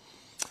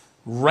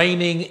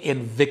 Reigning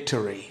in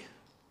victory.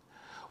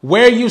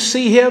 Where you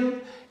see him?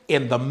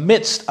 In the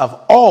midst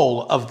of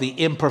all of the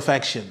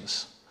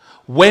imperfections.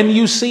 When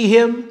you see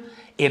him?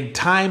 In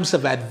times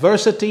of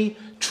adversity,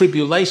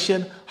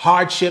 tribulation,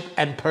 hardship,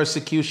 and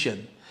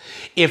persecution.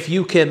 If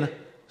you can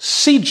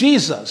see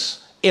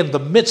Jesus in the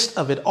midst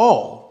of it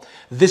all,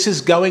 this is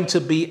going to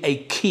be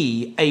a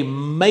key, a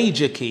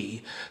major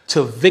key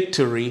to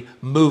victory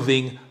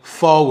moving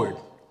forward.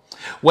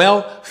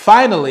 Well,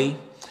 finally,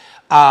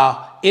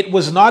 it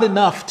was not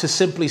enough to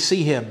simply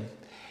see him.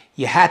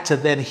 You had to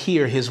then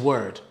hear his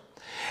word.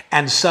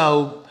 And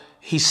so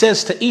he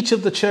says to each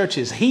of the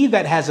churches, he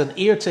that has an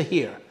ear to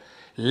hear,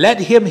 let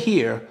him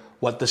hear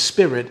what the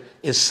Spirit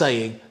is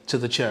saying to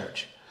the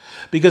church.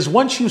 Because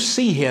once you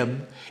see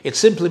him, it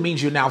simply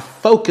means you're now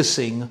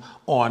focusing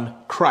on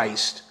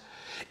Christ.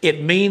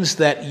 It means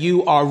that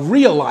you are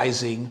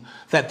realizing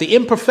that the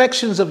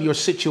imperfections of your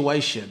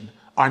situation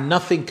are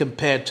nothing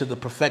compared to the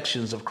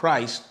perfections of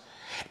Christ,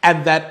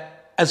 and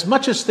that as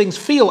much as things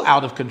feel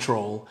out of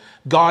control,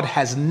 God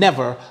has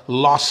never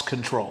lost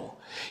control.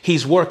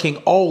 He's working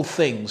all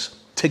things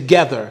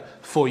together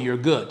for your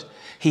good.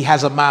 He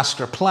has a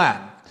master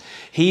plan.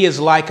 He is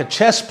like a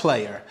chess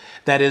player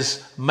that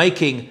is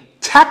making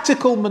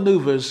tactical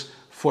maneuvers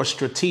for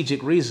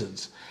strategic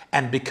reasons.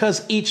 And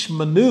because each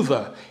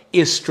maneuver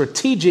is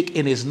strategic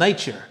in his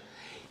nature,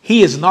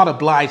 he is not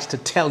obliged to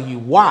tell you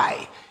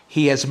why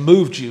he has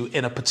moved you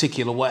in a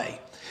particular way.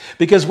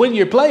 Because when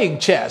you're playing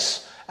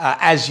chess,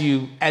 as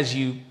you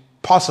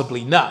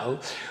possibly know,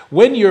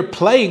 when you're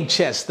playing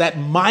chess, that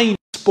mind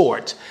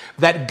sport,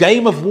 that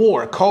game of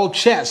war called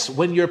chess,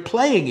 when you're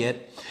playing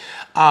it,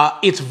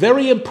 it's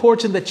very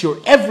important that your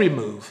every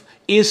move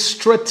is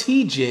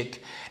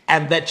strategic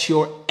and that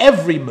your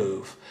every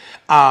move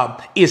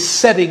is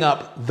setting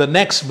up the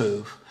next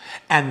move.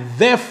 And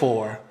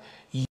therefore,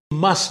 you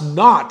must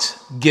not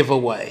give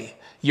away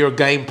your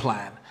game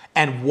plan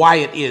and why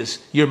it is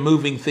you're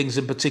moving things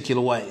in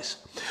particular ways.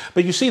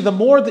 But you see, the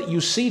more that you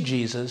see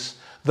Jesus,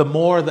 the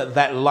more that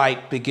that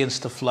light begins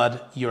to flood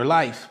your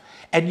life.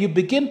 And you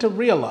begin to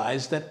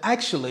realize that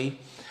actually,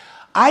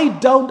 I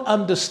don't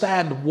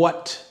understand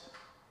what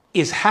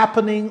is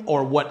happening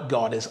or what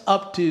God is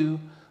up to,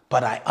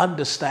 but I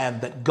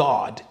understand that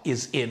God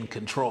is in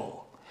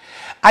control.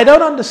 I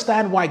don't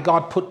understand why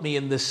God put me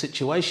in this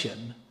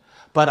situation,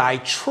 but I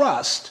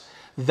trust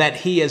that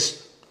he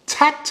has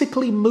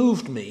tactically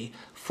moved me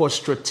for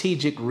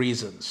strategic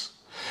reasons.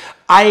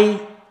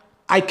 I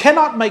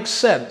cannot make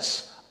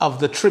sense of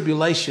the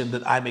tribulation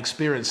that I'm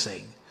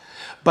experiencing,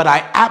 but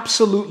I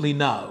absolutely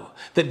know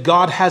that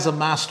God has a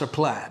master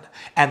plan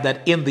and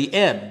that in the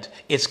end,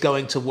 it's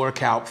going to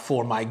work out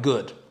for my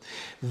good.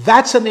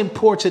 That's an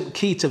important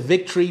key to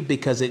victory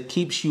because it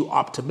keeps you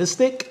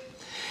optimistic.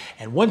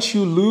 And once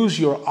you lose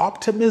your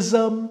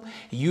optimism,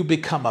 you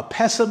become a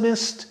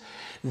pessimist,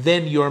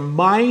 then your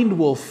mind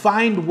will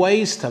find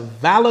ways to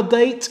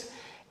validate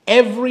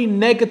every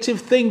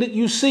negative thing that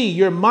you see.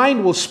 Your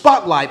mind will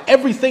spotlight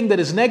everything that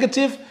is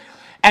negative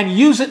and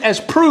use it as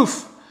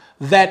proof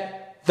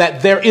that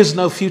there is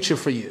no future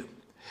for you.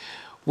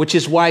 Which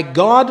is why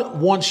God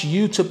wants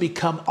you to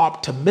become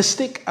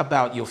optimistic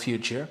about your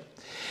future.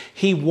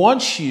 He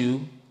wants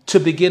you to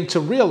begin to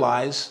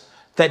realize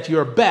that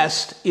your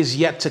best is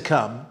yet to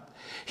come.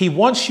 He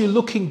wants you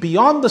looking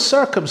beyond the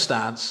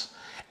circumstance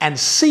and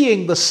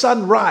seeing the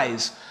sun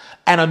rise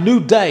and a new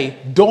day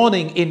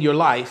dawning in your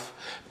life,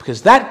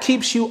 because that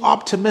keeps you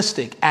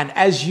optimistic. And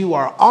as you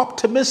are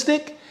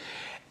optimistic,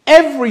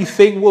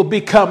 everything will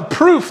become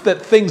proof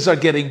that things are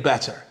getting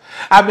better.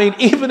 I mean,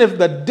 even if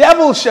the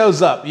devil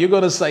shows up, you're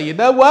going to say, you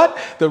know what?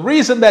 The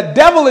reason that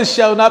devil is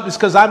showing up is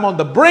because I'm on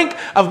the brink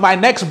of my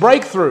next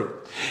breakthrough.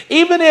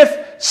 Even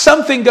if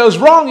something goes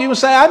wrong, you will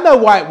say, I know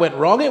why it went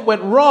wrong. It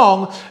went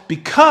wrong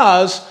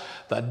because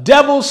the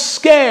devil's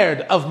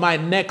scared of my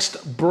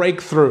next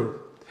breakthrough.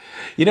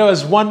 You know,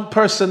 as one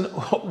person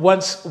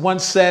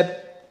once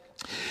said,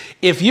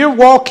 if you're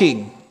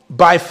walking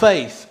by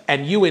faith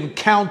and you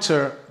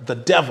encounter the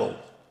devil,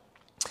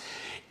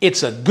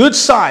 it's a good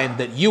sign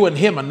that you and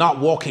him are not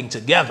walking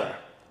together.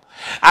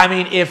 I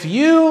mean, if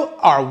you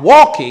are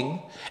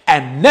walking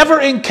and never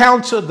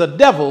encounter the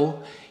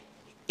devil,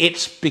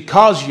 it's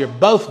because you're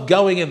both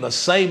going in the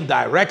same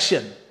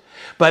direction.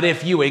 But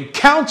if you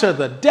encounter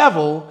the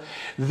devil,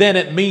 then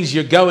it means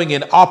you're going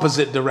in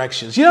opposite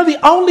directions. You know,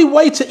 the only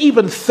way to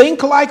even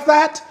think like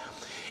that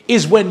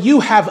is when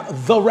you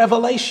have the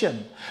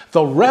revelation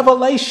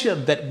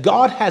that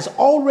God has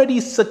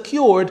already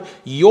secured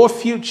your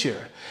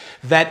future.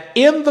 That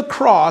in the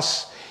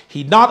cross,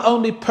 he not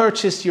only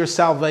purchased your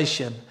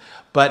salvation,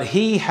 but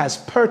he has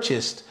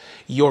purchased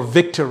your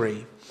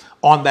victory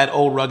on that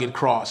old rugged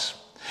cross.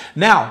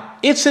 Now,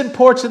 it's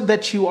important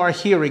that you are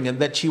hearing and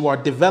that you are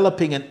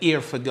developing an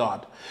ear for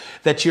God,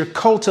 that you're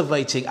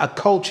cultivating a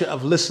culture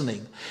of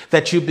listening,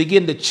 that you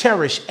begin to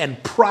cherish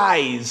and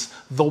prize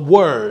the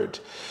word,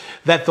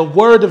 that the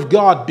word of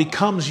God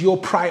becomes your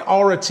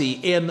priority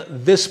in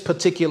this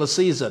particular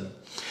season,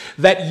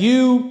 that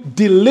you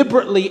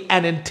deliberately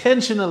and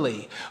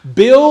intentionally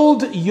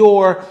build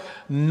your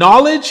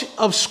knowledge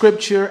of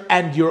Scripture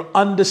and your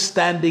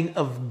understanding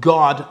of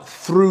God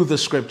through the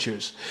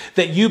Scriptures,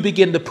 that you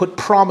begin to put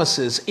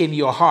promises in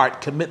your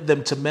heart, commit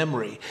them to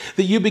memory,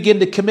 that you begin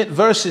to commit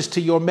verses to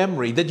your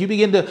memory, that you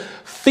begin to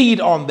feed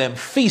on them,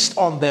 feast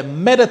on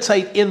them,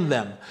 meditate in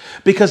them,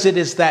 because it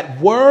is that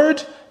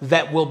word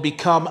that will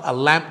become a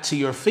lamp to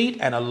your feet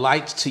and a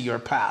light to your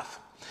path.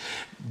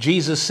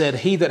 Jesus said,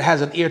 he that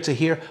has an ear to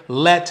hear,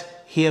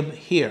 let him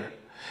hear.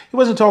 He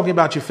wasn't talking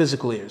about your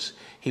physical ears.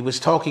 He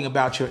was talking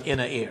about your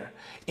inner ear.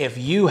 If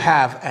you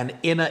have an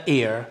inner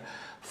ear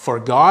for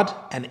God,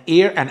 an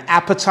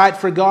appetite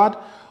for God,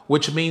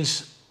 which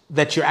means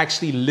that you're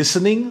actually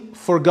listening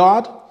for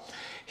God,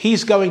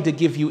 he's going to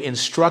give you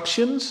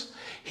instructions.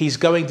 He's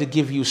going to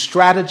give you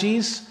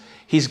strategies.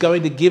 He's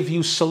going to give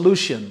you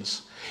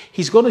solutions.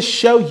 He's going to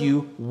show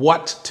you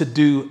what to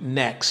do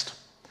next.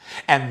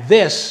 And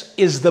this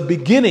is the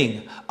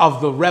beginning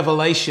of the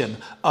revelation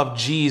of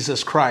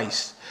Jesus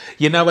Christ.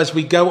 You know, as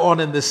we go on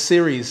in this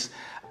series,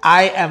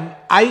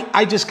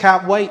 I just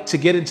can't wait to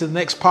get into the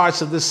next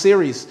parts of this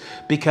series,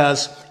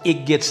 because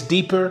it gets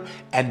deeper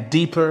and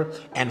deeper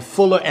and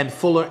fuller,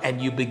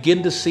 and you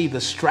begin to see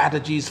the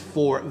strategies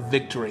for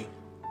victory.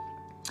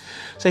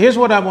 So here's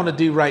what I want to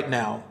do right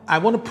now. I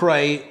want to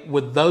pray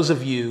with those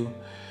of you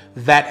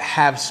that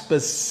have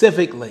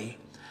specifically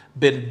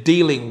been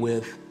dealing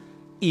with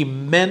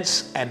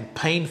immense and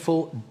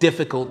painful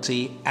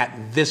difficulty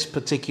at this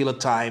particular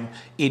time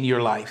in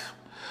your life.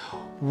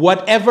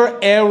 Whatever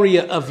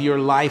area of your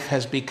life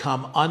has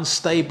become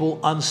unstable,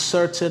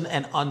 uncertain,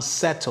 and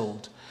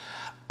unsettled,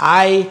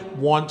 I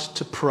want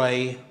to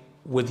pray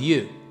with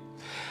you.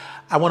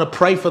 I want to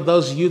pray for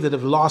those of you that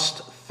have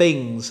lost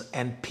things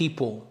and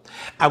people.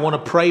 I want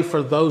to pray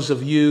for those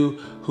of you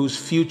whose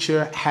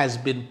future has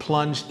been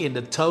plunged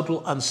into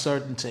total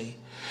uncertainty.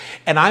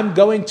 And I'm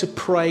going to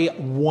pray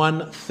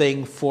one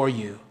thing for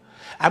you.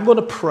 I'm going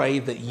to pray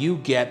that you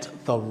get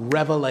the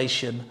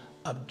revelation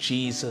of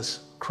Jesus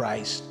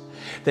Christ,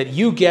 that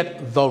you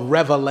get the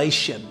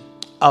revelation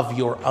of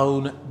your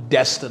own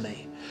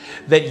destiny,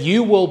 that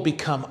you will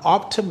become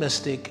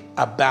optimistic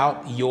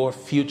about your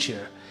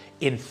future,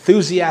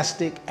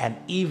 enthusiastic and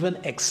even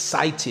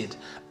excited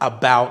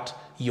about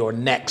your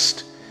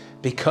next,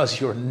 because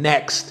your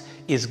next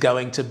is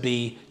going to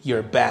be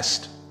your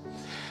best.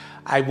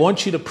 I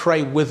want you to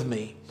pray with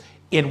me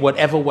in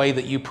whatever way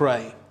that you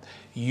pray.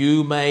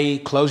 You may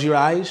close your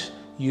eyes.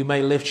 You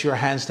may lift your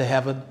hands to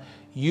heaven.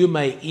 You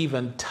may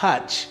even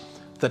touch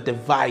the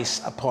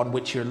device upon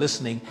which you're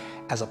listening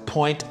as a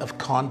point of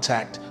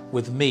contact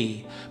with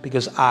me,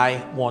 because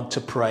I want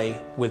to pray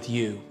with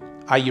you.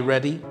 Are you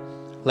ready?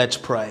 Let's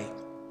pray.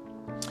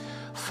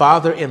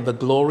 Father, in the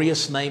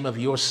glorious name of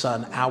your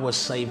Son, our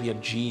Savior,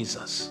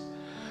 Jesus,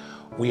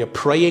 we are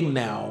praying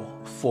now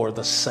for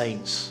the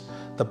saints,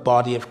 the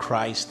body of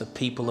Christ, the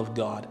people of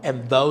God,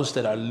 and those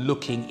that are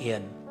looking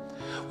in.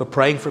 We're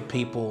praying for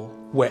people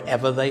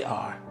wherever they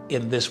are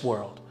in this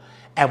world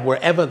and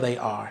wherever they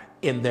are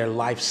in their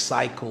life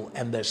cycle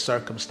and their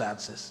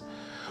circumstances.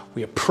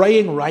 We are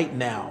praying right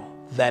now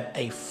that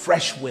a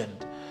fresh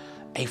wind,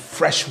 a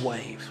fresh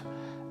wave,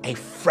 a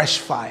fresh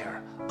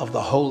fire of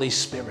the Holy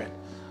Spirit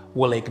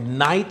will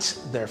ignite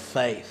their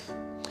faith.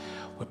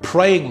 We're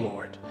praying,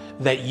 Lord,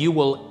 that you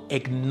will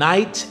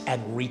ignite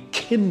and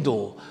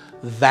rekindle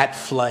that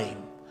flame,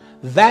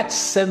 that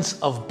sense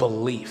of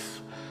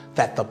belief,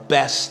 that the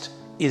best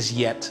is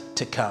yet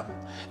to come,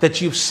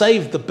 that you've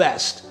saved the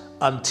best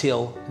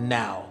until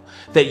now,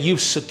 that you've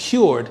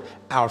secured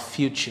our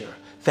future,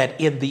 that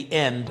in the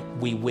end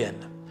we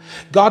win.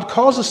 God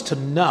calls us to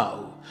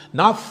know,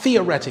 not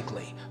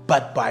theoretically,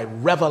 but by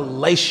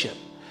revelation,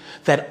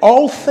 that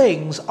all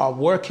things are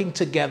working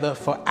together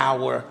for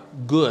our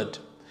good,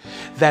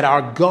 that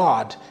our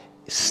God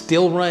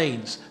still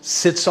reigns,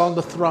 sits on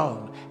the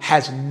throne,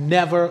 has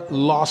never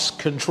lost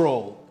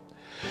control,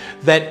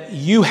 that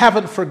you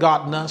haven't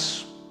forgotten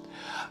us,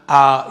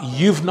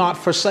 you've not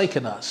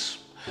forsaken us,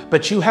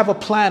 but you have a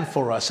plan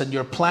for us, and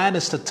your plan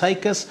is to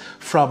take us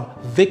from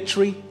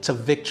victory to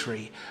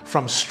victory,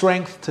 from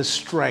strength to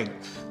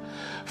strength,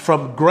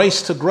 from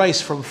grace to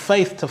grace, from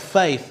faith to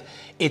faith.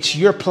 It's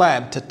your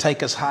plan to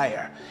take us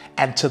higher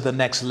and to the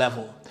next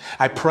level.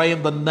 I pray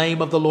in the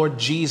name of the Lord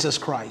Jesus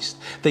Christ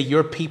that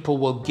your people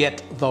will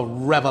get the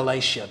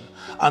revelation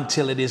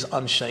until it is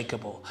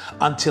unshakable,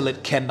 until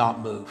it cannot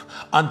move,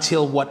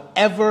 until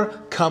whatever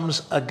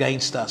comes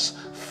against us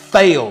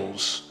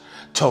fails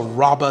to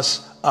rob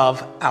us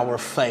of our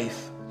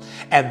faith.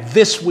 And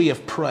this we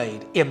have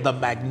prayed in the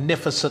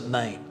magnificent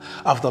name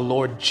of the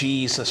Lord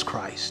Jesus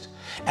Christ.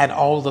 And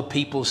all the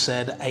people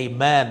said,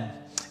 amen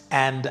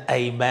and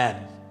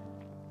amen.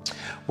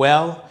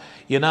 Well,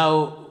 you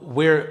know,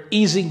 we're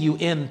easing you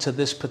into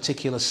this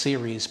particular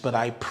series, but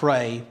I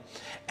pray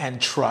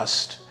and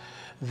trust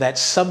that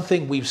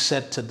something we've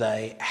said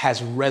today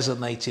has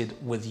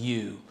resonated with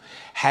you,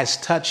 has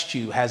touched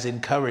you, has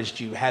encouraged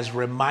you, has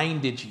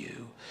reminded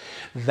you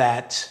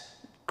that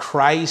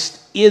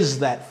Christ is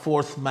that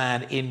fourth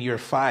man in your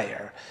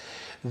fire,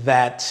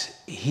 that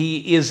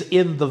he is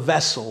in the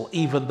vessel,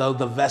 even though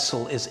the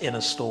vessel is in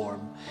a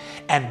storm.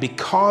 And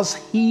because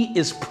he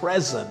is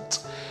present,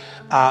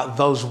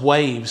 those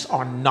waves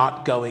are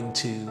not going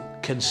to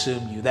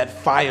consume you. That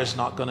fire's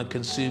not going to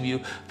consume you.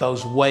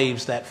 Those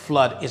waves, that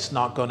flood, is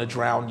not going to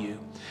drown you.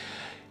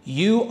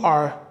 You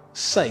are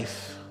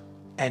safe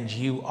and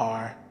you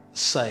are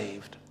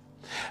saved.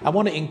 I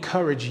want to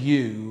encourage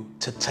you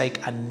to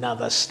take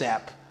another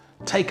step.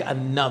 Take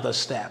another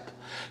step.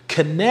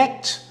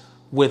 Connect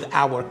with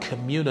our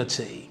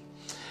community.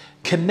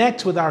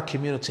 Connect with our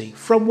community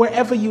from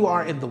wherever you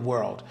are in the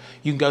world.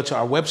 You can go to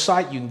our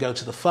website, you can go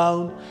to the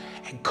phone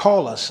and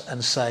call us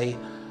and say,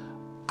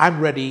 I'm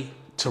ready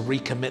to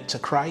recommit to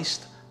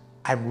Christ.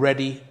 I'm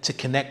ready to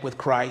connect with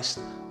Christ,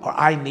 or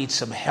I need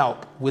some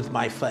help with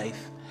my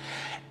faith.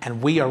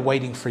 And we are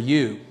waiting for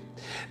you.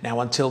 Now,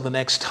 until the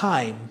next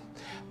time,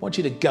 I want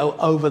you to go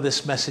over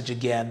this message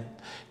again.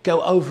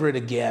 Go over it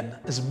again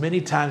as many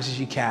times as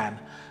you can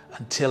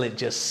until it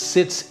just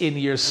sits in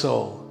your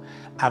soul.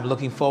 I'm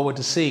looking forward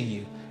to seeing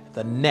you at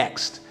the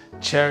next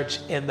Church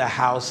in the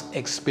House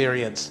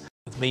experience.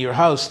 With me, your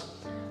host,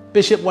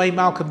 Bishop Wayne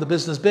Malcolm, the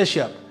Business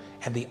Bishop,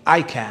 and the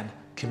ICANN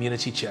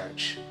Community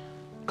Church.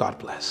 God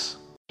bless.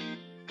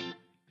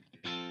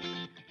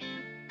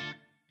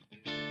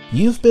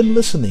 You've been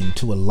listening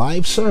to a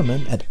live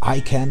sermon at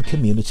ICANN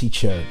Community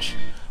Church.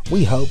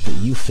 We hope that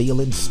you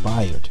feel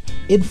inspired,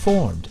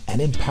 informed,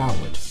 and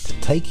empowered to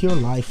take your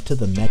life to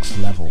the next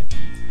level.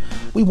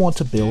 We want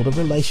to build a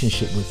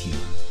relationship with you,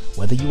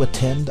 whether you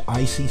attend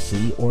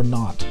ICC or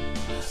not.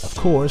 Of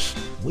course,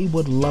 we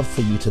would love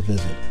for you to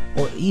visit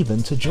or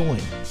even to join.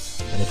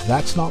 And if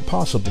that's not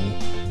possible,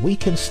 we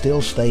can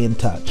still stay in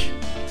touch.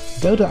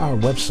 Go to our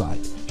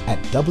website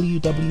at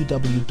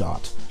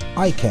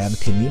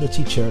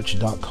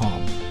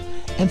www.icanncommunitychurch.com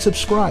and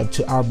subscribe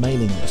to our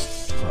mailing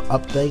list for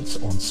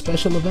updates on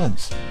special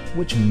events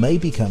which may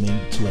be coming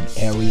to an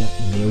area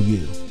near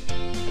you.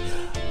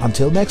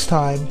 Until next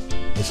time,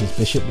 this is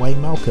Bishop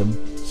Wayne Malcolm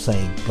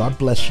saying God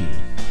bless you.